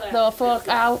 Knock the fuck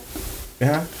out.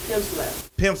 huh? Pimp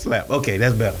slap. Pimp slap. Okay,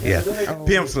 that's better. Yeah,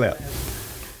 pimp slap.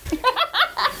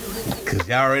 Cause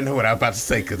y'all already know what I was about to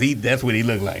say. Cause that's what he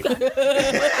looked like.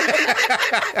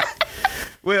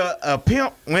 Well, a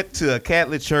pimp went to a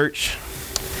Catholic church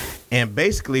and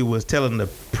basically was telling the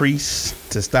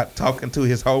priest to stop talking to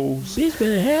his hoes Bitch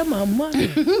better have my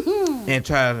money. and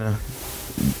trying to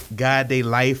guide their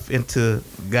life into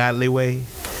godly way.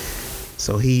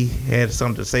 So he had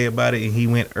something to say about it, and he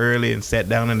went early and sat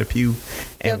down in the pew and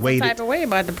Felt some waited. type of way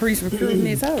about the priest recruiting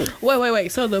his hoe.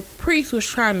 Wait. So the priest was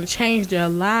trying to change their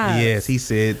lives. Yes, he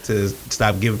said to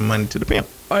stop giving money to the pimp.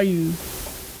 Are you Did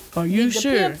the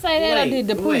sure? pimp say that or did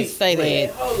the priest say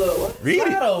that? Hold up.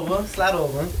 Really? Slide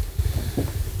over.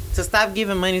 To stop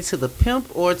giving money to the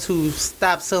pimp or to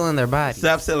stop selling their bodies?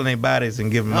 Stop selling their bodies and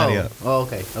giving money up. Oh,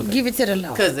 okay. Give it to the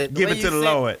Lord. Because Give it to the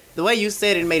Lord. The way you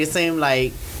said it made it seem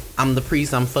like I'm the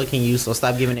priest, I'm fucking you, so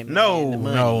stop giving it No, the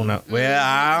money. no. Well,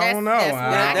 I don't know. That's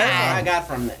That's what I got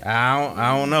from that.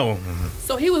 I don't know.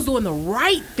 So he was doing the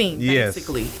right thing, Yes.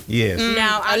 basically. Yes.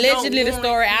 Now, I Allegedly, don't the want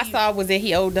story I these- saw was that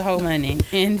he owed the whole money,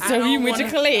 and I so he don't went to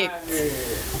wanna- collect.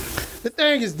 The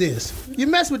thing is this: you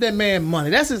mess with that man's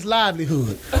money. That's his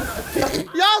livelihood.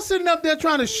 Y'all sitting up there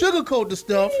trying to sugarcoat the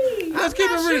stuff. Let's keep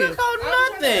it real.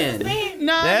 Nothing.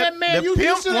 Nah, that man, the you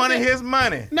pimp sit up wanted there- his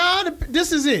money. Nah,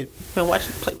 this is it. Been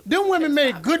watching play. Them women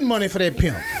made good money for that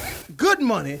pimp. Good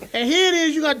money. And here it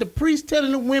is, you got the priest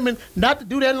telling the women not to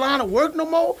do that line of work no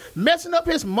more, messing up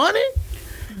his money.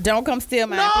 Don't come steal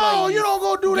my No, employees. you don't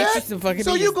go do Get that. you some fucking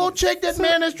So you go check that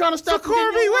man that's trying to So stop you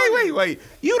Corby, getting your money. wait.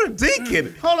 You the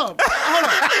deacon. Hold on.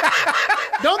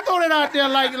 Don't throw that out there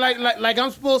like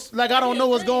I'm supposed, like I don't know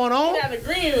what's going on. Not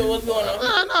agreeing with what's going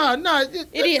on. No.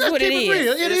 It is let's what keep it is.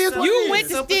 real. It is what You it went is.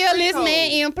 to steal this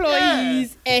man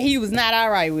employees, and he was not all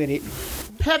right with it.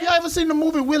 Have y'all ever seen the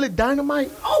movie Willie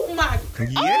Dynamite? Oh my.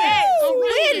 Yeah.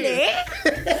 Really?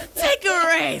 Take a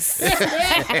rest.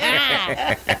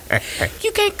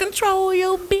 You can't control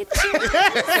your bitch.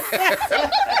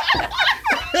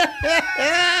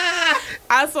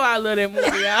 I swear I love that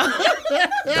movie,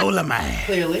 y'all. Dolomite.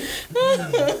 Clearly.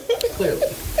 Clearly.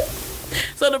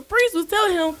 So the priest was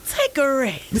telling him, take a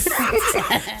rest.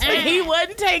 And he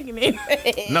wasn't taking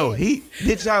it. No,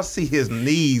 did y'all see his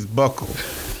knees buckle?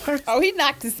 Oh, he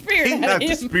knocked the spirit He out knocked of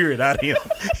the him. spirit out of him.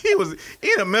 He was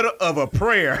in the middle of a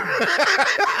prayer.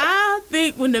 I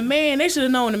think when the man, they should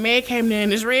have known the man came there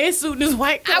in his red suit and his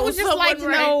white coat. I would just like to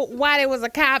know why there was a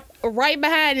cop right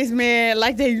behind this man,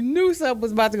 like they knew something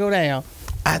was about to go down.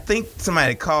 I think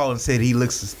somebody called and said he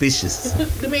looked suspicious.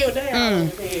 The man was down on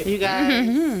his head. You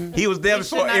guys, He was there we should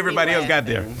before not be everybody else got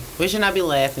there. laughing. We should not be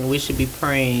laughing. We should be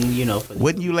praying, for the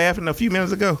Wasn't you laughing a few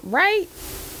minutes ago? Right?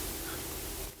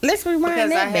 Let's rewind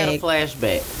Because I that had a back.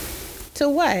 flashback. To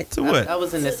what? To what? I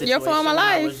was in this situation Your former when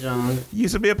I life? was young. You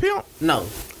used to be a pimp? No.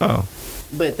 Oh.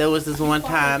 But there was this one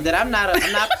time that I'm not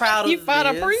proud of. You fought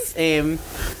a this, priest? And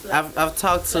I've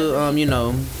talked to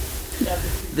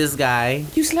this guy.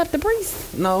 You slept the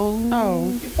priest? No,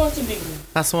 Oh.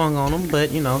 I swung on him,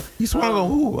 but You swung on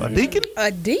who? A deacon?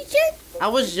 A deacon? I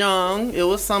was young. It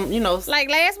was some Like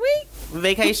last week?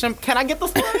 vacation. Can I get the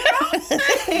story out?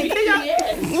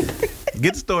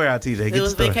 Get the story out, TJ. Get It the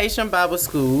was story. vacation Bible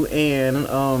school,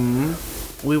 and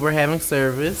we were having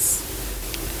service,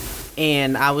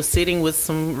 and I was sitting with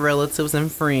some relatives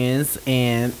and friends,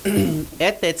 and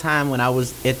at that time when I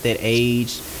was at that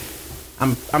age,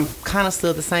 I'm kind of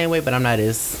still the same way, but I'm not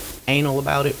as anal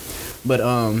about it. But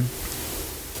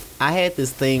I had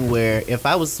this thing where if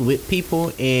I was with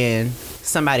people and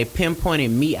somebody pinpointed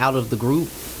me out of the group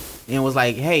and was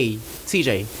like, "Hey,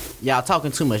 TJ, y'all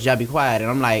talking too much. Y'all be quiet,"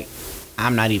 and I'm like,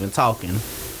 I'm not even talking.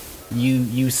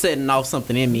 You setting off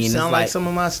something in me, and Sound it's like like some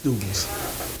of my students.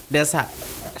 that's how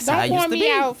I Don't used point to me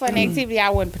be. out for an activity I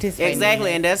wouldn't participate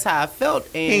Exactly, in. and that's how I felt.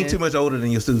 He ain't too And much older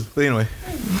than your students. But anyway.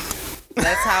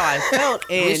 that's how I felt.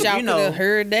 Wish y'all And could have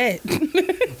heard that.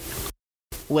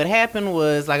 what happened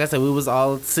was, like I said, we was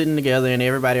all sitting together, and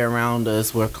everybody around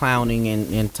us were clowning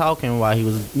and talking while he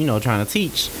was, trying to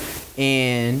teach,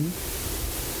 and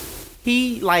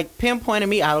he like pinpointed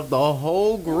me out of the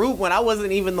whole group when I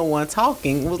wasn't even the one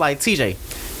talking. It was like, TJ,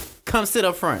 come sit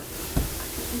up front.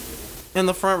 In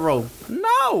the front row.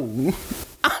 No,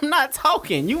 I'm not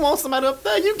talking. You want somebody up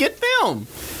there, you get them.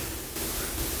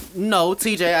 No,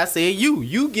 TJ, I said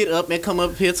you get up and come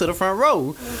up here to the front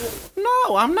row.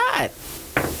 No, I'm not.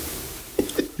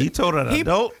 You told an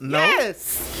adult no?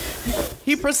 Yes.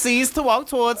 He proceeds to walk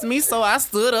towards me, so I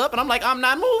stood up and I'm like, I'm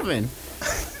not moving.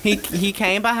 He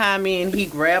came behind me and he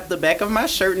grabbed the back of my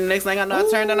shirt, and the next thing I know, I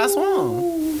turned and I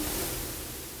swung.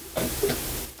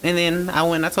 And then I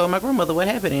went and I told my grandmother what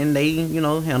happened, and they,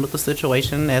 handled the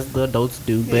situation as the adults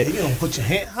do. Yeah, But you don't put your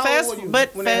hand. How old were you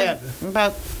when that happened?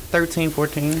 about 13,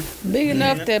 14. Big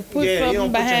enough to put Yeah, you something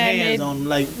don't put your behind hands it. on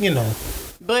them,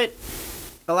 But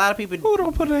a lot of people. Who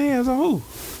don't put their hands on who?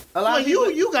 A lot Well, of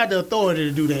people. you got the authority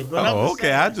to do that. But I'm Oh, just okay.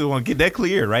 saying. I just want to get that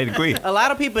clear right and quick. A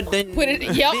lot of people didn't. Put it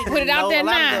didn't out know. there A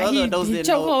lot of the now. other adults He didn't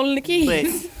choke know. holding the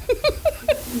kids.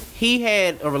 But he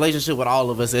had a relationship with all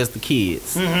of us as the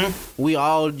kids. Mm-hmm. We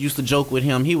all used to joke with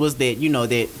him. He was that,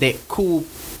 that cool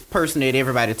person that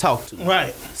everybody talked to.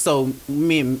 Right. So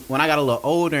when I got a little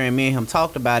older and me and him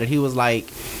talked about it, he was like,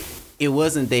 it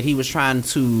wasn't that he was trying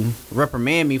to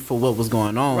reprimand me for what was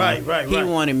going on. Right. He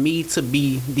wanted me to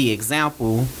be the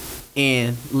example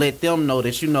and let them know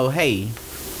that, hey,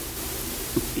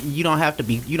 you don't have to,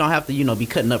 be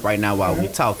cutting up right now while we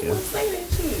talking.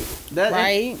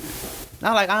 Right?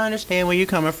 I'm like, I understand where you're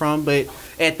coming from, but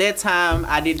at that time,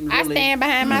 I didn't I really, stand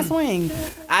behind my swing.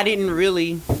 I didn't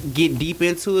really get deep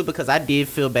into it because I did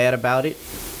feel bad about it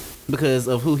because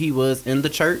of who he was in the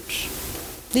church.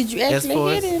 Did you As actually far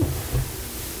hit as- him?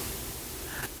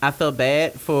 I felt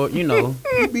bad for,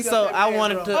 so I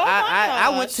wanted to,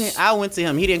 I went to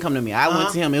him. He didn't come to me. I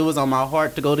went to him. It was on my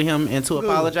heart to go to him and to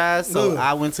apologize. So Good.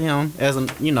 I went to him as a,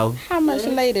 How much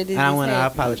later did and I this went and I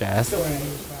happen? apologized.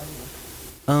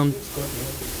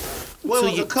 Well, Two it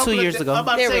was ye- a couple 2 of years da- ago. I'm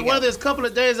about There to say we go. whether it's a couple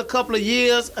of days, a couple of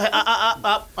years,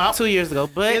 2 years ago,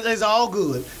 but it's all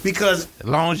good because As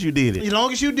long as you did it. as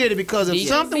long as you did it, because if You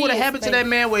something can would have see happened his to that face.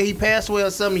 man where he passed away or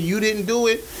something, you didn't do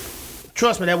it.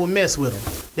 Trust me, that would mess with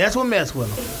him. That's what mess with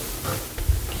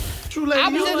him. True lady, I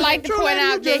would you just know, like to true point lady,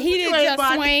 you out that he you didn't ain't just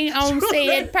body. swing on True lady.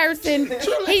 said person.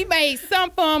 He made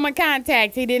some form of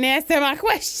contact. He didn't answer my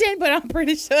question, but I'm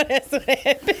pretty sure that's what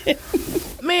happened.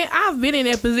 Man, I've been in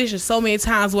that position so many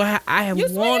times where I have You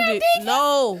swing on wanted. dick?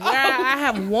 No, where I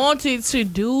have wanted to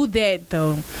do that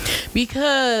though,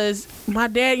 because my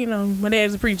dad, my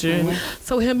dad's a preacher,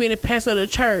 so him being a pastor of the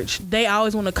church, they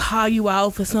always want to call you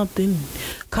out for something,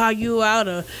 call you out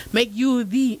or make you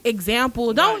the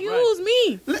example. Don't Right, use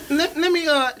me. Let me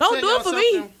Don't tell do it y'all for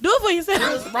me. something. Do it for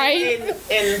yourself. Right?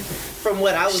 and from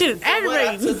what I was, Shit, from what I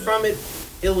aggravating. took from it,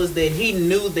 it was that he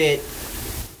knew that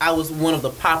I was one of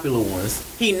the popular ones.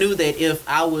 He knew that if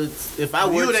I were You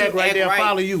would to act right, they'll right,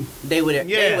 follow you. they would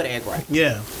act right.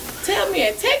 Yeah. Tell me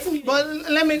and text me. But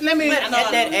let me. At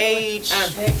that age,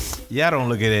 Y'all don't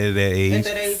look at it at that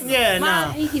age. Yeah, My-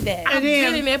 nah. He that. I've And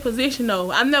then- been in that position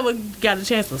though. I never got a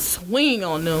chance to swing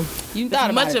on them. You As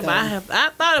thought about much it, of though. I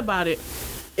thought about it.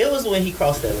 it was when he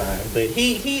crossed that line. But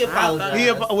he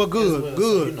apologized. Well, good, as well,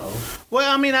 good. So,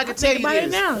 Well, I mean, I can tell Think you about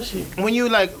it this. now. Shit. When you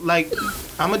like,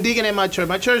 I'm a deacon at my church.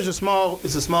 My church is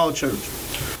it's a small church.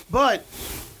 But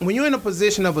when you're in a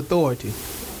position of authority,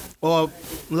 or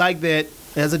like that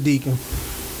as a deacon.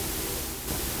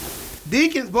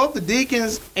 Deacons, both the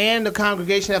deacons and the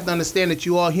congregation have to understand that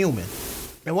you are human.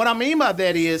 And what I mean by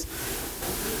that is,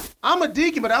 I'm a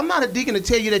deacon, but I'm not a deacon to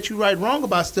tell you that you're right wrong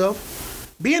about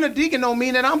stuff. Being a deacon don't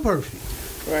mean that I'm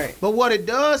perfect. Right. But what it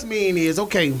does mean is,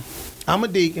 okay, I'm a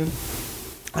deacon.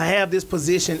 I have this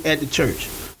position at the church.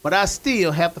 But I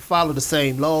still have to follow the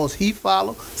same laws he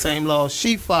follow, same laws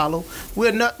she follow.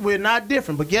 We're not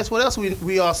different. But guess what else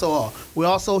we also are? We're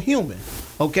also human.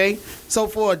 Okay? So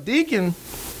for a deacon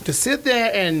to sit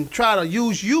there and try to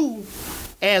use you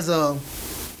as a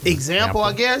example,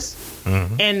 I guess,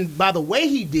 and by the way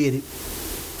he did it,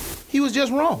 he was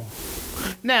just wrong.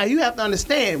 Now, you have to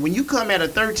understand, when you come at a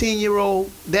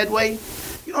 13-year-old that way,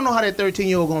 you don't know how that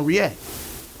 13-year-old going to react.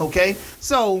 Okay?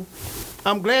 So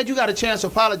I'm glad you got a chance to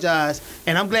apologize,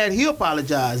 and I'm glad he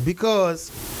apologized, because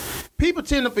people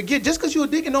tend to forget, just because you're a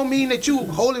deacon don't mean that you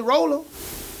holy roller.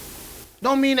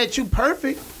 Don't mean that you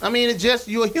perfect. I mean, it's just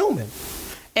you're human.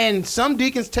 And some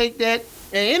deacons take that,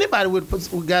 and anybody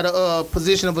who got a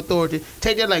position of authority,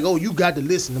 take that like, oh, you got to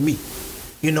listen to me.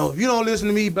 You know, if you don't listen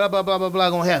to me, blah, blah, blah, blah,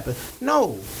 blah, gonna happen.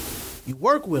 No. You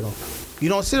work with them. You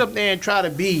don't sit up there and try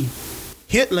to be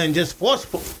Hitler and just force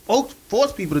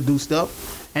people to do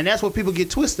stuff. And that's where people get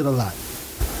twisted a lot.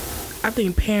 I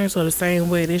think parents are the same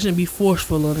way. They shouldn't be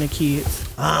forceful on their kids.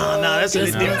 No, that's a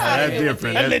little different. That's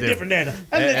different. That's a little different.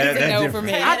 That's No for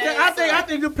me. I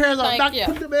think the parents are not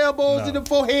put them elbows in the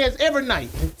foreheads every night.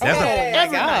 That's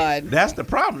Every night. That's the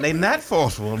problem. They not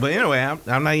forceful. But anyway,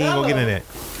 I'm not even gonna get into that.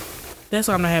 That's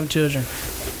why I'm not having children.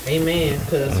 Amen.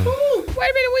 Because Wait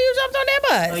a minute, when you jumped on that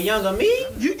bus? a younger me,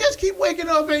 You just keep waking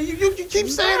up and you keep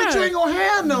saying that you ain't gonna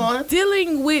have none.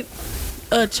 Dealing with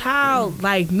a child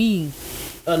like me,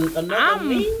 another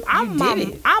me. I'm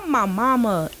my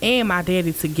mama and my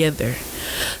daddy together.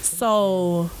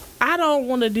 So I don't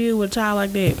want to deal with a child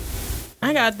like that.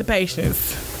 I got the patience.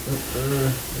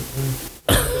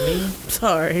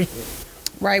 Sorry.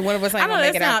 Right, one of us ain't I know gonna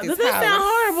make it out does this that sound house.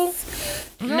 horrible?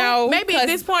 No, Maybe at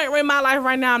this point in my life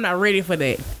right now, I'm not ready for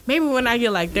that. Maybe when I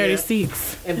get like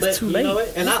 36, But it's too you late. know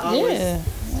what? And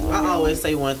I always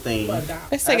say one thing.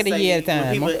 Let's take it a year at a time.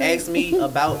 When people okay? ask me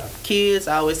about kids,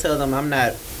 I always tell them I'm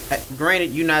not.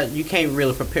 Granted, you can't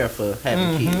really prepare for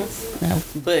having kids. No.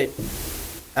 But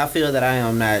I feel that I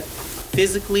am not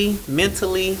physically,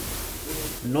 mentally,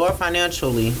 nor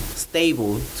financially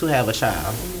stable to have a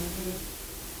child.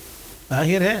 I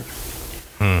hear that.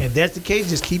 If that's the case,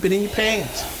 just keep it in your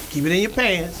pants. Keep it in your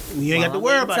pants. You ain't got to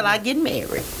worry about until it. I get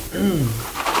married.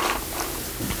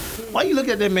 Why you look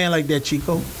at that man like that,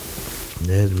 Chico?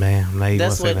 Yes, man. I'm not even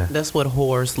That's gonna say what that. that's what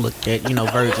whores look at,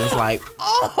 virgins like.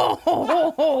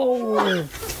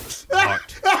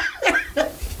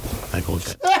 Like, oh,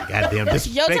 goddamn,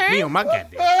 disrespect turn? me on my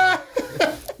goddamn.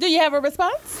 Do you have a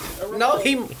response? No,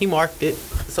 he marked it,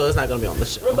 so it's not gonna be on the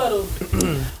show.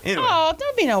 Anyway, Oh,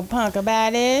 don't be no punk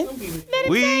about it. Let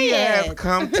him we say have it.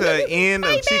 come to the end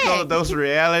of Chico Dose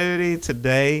Reality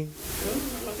today.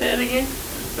 Say it again.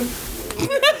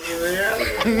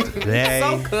 Today,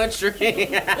 So country.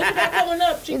 Coming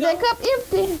up, Is Chico. that cup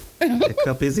empty? the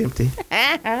cup is empty.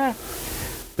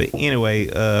 But anyway,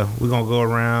 we're gonna go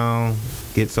around,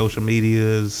 get social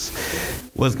medias,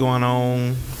 what's going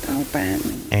on, Don't find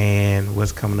me. and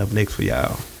what's coming up next for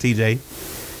y'all. TJ,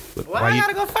 Why I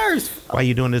gotta go first? why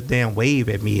you doing this damn wave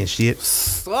at me and shit?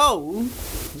 Slow.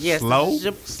 Yes. Slow,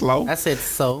 Zip. slow. I said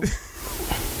so.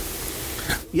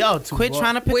 Y'all too. Quit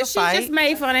trying to pick Well, a she fight. just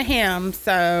made fun of him,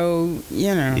 so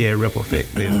you know. Yeah, ripple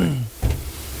effect. Basically.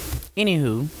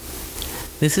 Anywho,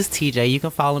 this is TJ. You can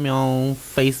follow me on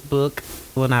Facebook.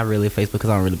 Well, not really Facebook, because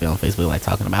I don't really be on Facebook like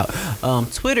talking about.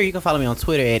 Twitter, you can follow me on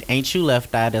Twitter at Ain't You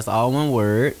Left Eye. That's all one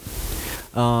word.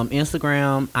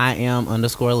 Instagram, I am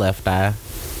 _left eye.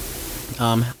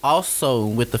 Also,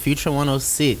 with the Future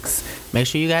 106, make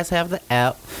sure you guys have the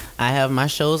app. I have my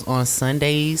shows on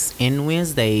Sundays and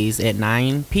Wednesdays at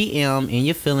 9 p.m. In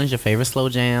Your Feelings, your favorite slow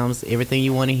jams, everything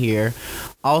you want to hear.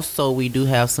 Also, we do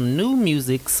have some new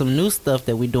music, some new stuff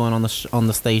that we're doing on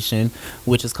the station,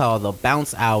 which is called the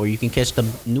Bounce Hour. You can catch the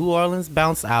New Orleans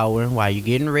Bounce Hour while you're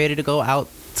getting ready to go out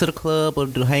to the club or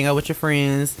to hang out with your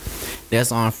friends.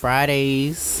 That's on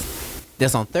Fridays.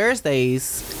 That's on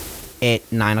Thursdays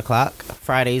at 9 o'clock,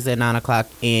 Fridays at 9 o'clock,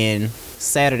 and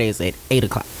Saturdays at 8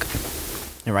 o'clock.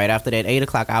 And right after that 8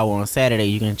 o'clock hour on Saturday,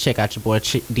 you can check out your boy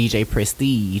DJ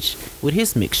Prestige with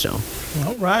his mix show.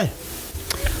 All right.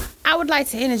 I would like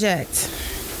to interject,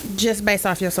 just based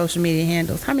off your social media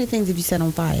handles. How many things have you set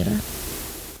on fire?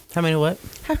 How many what?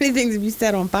 How many things have you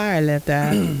set on fire, Left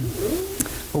Eye?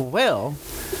 Well,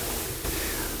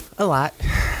 a lot.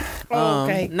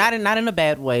 Okay. Not in a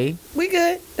bad way. We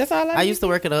good. That's all I used to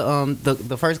work at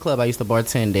the first club I used to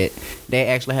bartend at. They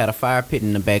actually had a fire pit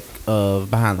in the back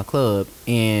behind the club,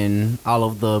 and all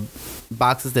of the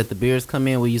boxes that the beers come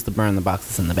in, we used to burn the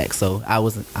boxes in the back. So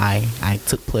I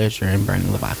took pleasure in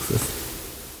burning the boxes.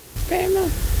 Fair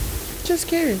enough. Just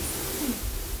curious.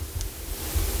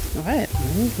 All right.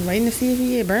 Waiting to see if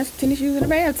he burns tennis shoes in the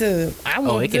bathtub. I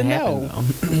want it to can know. happen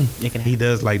though. It can He happen.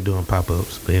 does like doing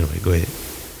pop-ups. But anyway, go ahead.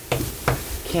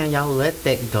 Can y'all let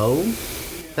that go?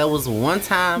 That was one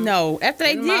time. No, after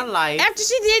they In did, my life. after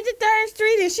she did the 3rd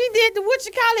Street and she did the what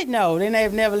you call it, no, then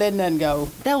they've never let nothing go.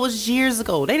 That was years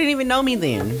ago. They didn't even know me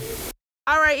then.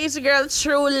 All right, it's your girl,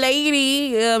 True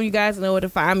Lady. You guys know where to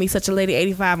find me, Such a Lady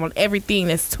 85 on everything.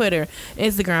 That's Twitter,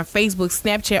 Instagram, Facebook,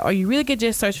 Snapchat, or you really could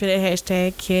just search for that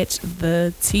hashtag Catch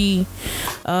the Tea.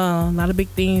 A lot of big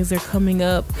things are coming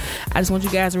up. I just want you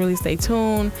guys to really stay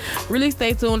tuned. Really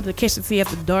stay tuned to Catch the Tea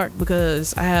After Dark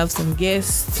because I have some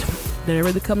guests that are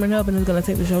really coming up and it's gonna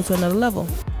take the show to another level.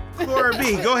 Corey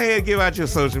B, go ahead and give out your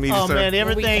social media, Oh sir. man,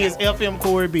 everything is FM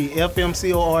Corey B. FM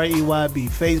COREYB.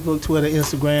 Facebook, Twitter,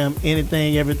 Instagram,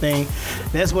 anything, everything.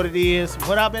 That's what it is.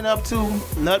 What I've been up to,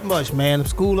 not much, man.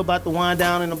 School about to wind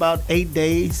down in about 8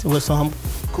 days, so I'm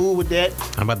cool with that.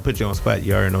 I'm about to put you on the spot.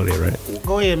 You already know that, right?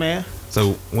 Go ahead, man.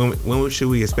 So when should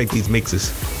we expect these mixes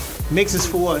Mixes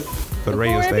for what? for the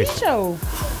radio Corey B station? Show.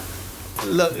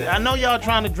 Look, I know y'all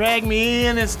trying to drag me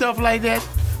in and stuff like that,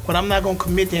 but I'm not gonna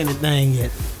commit to anything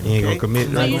yet. You ain't Okay? gonna commit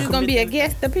So nothing? you just gonna be a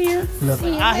guest up here? Look,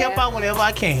 I help out whenever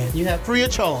I can. You have- free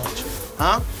of charge,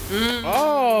 huh?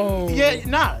 Oh. Yeah,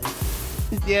 nah.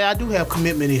 Yeah, I do have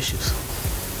commitment issues.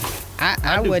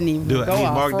 I wouldn't even Do I go need to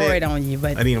all mark Freud that? on you,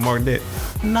 but I need to mark that.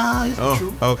 Nah, it's the Oh,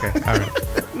 truth. okay. All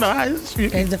right. Nah, it's the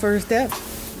truth. it's the first step.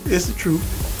 It's the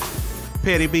truth.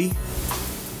 Petty B.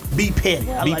 Be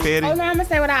petty. I Be like petty. Oh no, I'm gonna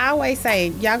say what I always say.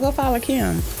 Y'all go follow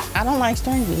Kim. I don't like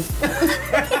strangers.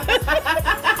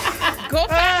 Go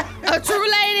find a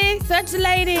true lady, such a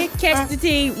lady, catch the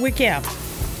tea with Kim.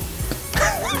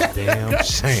 Damn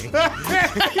shame.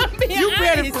 You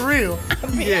petty for real.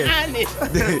 I'm being Yeah.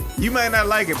 honest. You might not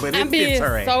like it, but I'm it being fits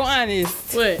her ass. so honest.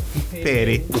 What?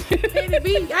 Petty. Betty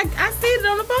B. I see it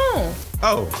on the phone.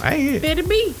 Oh, I ain't it. Betty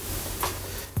B.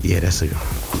 Yeah, that's it.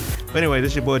 But anyway,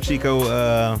 this your boy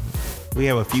Chico. We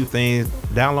have a few things.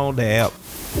 Download the app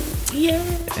Yeah.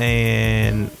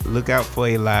 and look out for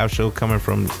a live show coming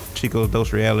from Chico's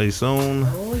Dose Reality soon.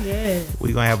 Oh, yeah.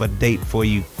 We're gonna have a date for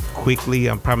you quickly.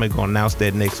 I'm probably gonna announce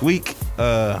that next week.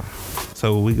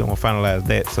 So we're gonna finalize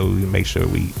that so we make sure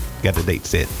we got the date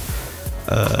set.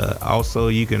 Also,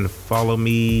 you can follow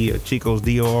me, Chico's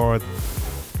DOR12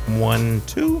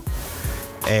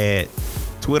 at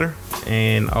Twitter,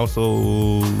 and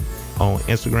also on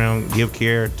Instagram,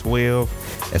 GiveCare12.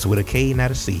 That's with a K, not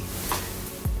a C.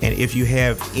 And if you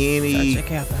have any,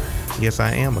 yes,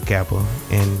 I am a Kappa,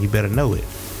 and you better know it.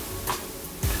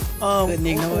 Good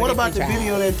nigga, know What what about they the try.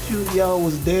 video that y'all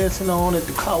was dancing on at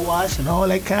the car wash and all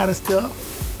that kind of stuff?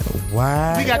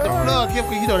 Why? We got the plug here,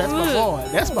 'cause you know that's my boy.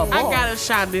 That's my boy. I gotta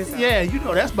shout this out. Yeah, you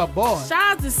know that's my boy.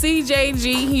 Shout out to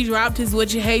CJG. He dropped his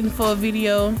What You Hating For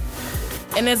video.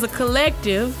 And as a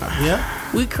collective, Yeah.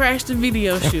 we crashed the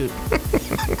video shoot.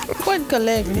 What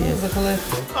collective?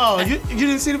 Oh, you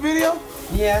didn't see the video?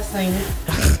 Yeah, I seen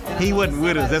it. He wasn't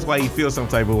with us. That's why he feels some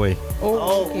type of way.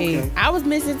 Oh, okay. I was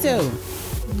missing too.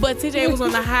 But TJ was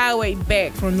on the highway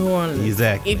back from New Orleans.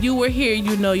 Exactly. If you were here,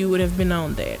 you know you would have been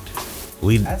on that.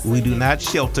 We do not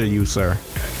shelter you, sir.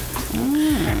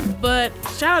 But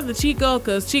shout out to Chico,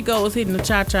 because Chico was hitting the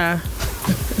cha-cha.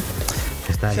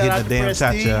 It's not Shout out hitting the to damn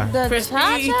Prestige. cha-cha. The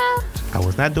Prestige. cha-cha? I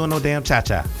was not doing no damn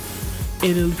cha-cha.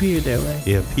 It appeared that way.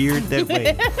 It appeared that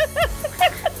way.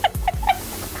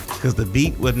 Because the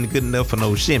beat wasn't good enough for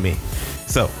no shimmy.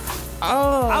 So,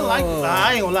 Oh. I like.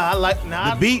 I ain't gonna lie. I like.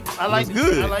 Nah, the beat I like was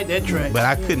good. I like that track. But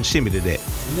I couldn't shimmy to that.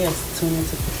 Yes, tune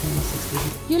into Patron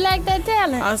 60. You like that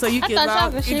talent? Also, you I can thought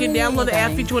y'all could you can shimmy download the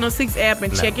anything. Feature 106 app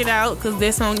and check it out, because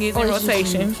that song is in Oh, it's just-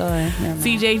 rotation. Sorry. never mind.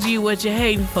 CJG, What You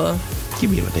Hating For.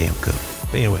 Give me a damn cup.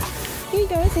 But anyway, Here you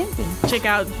go. It's empty. Check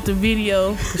out the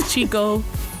video. 'Cause Chico,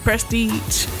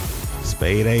 Prestige,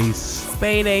 Spade Ace.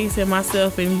 Spade Ace, and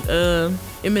myself in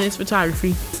Eminence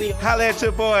Photography. Holla at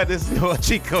your boy. This is your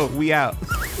Chico. We out.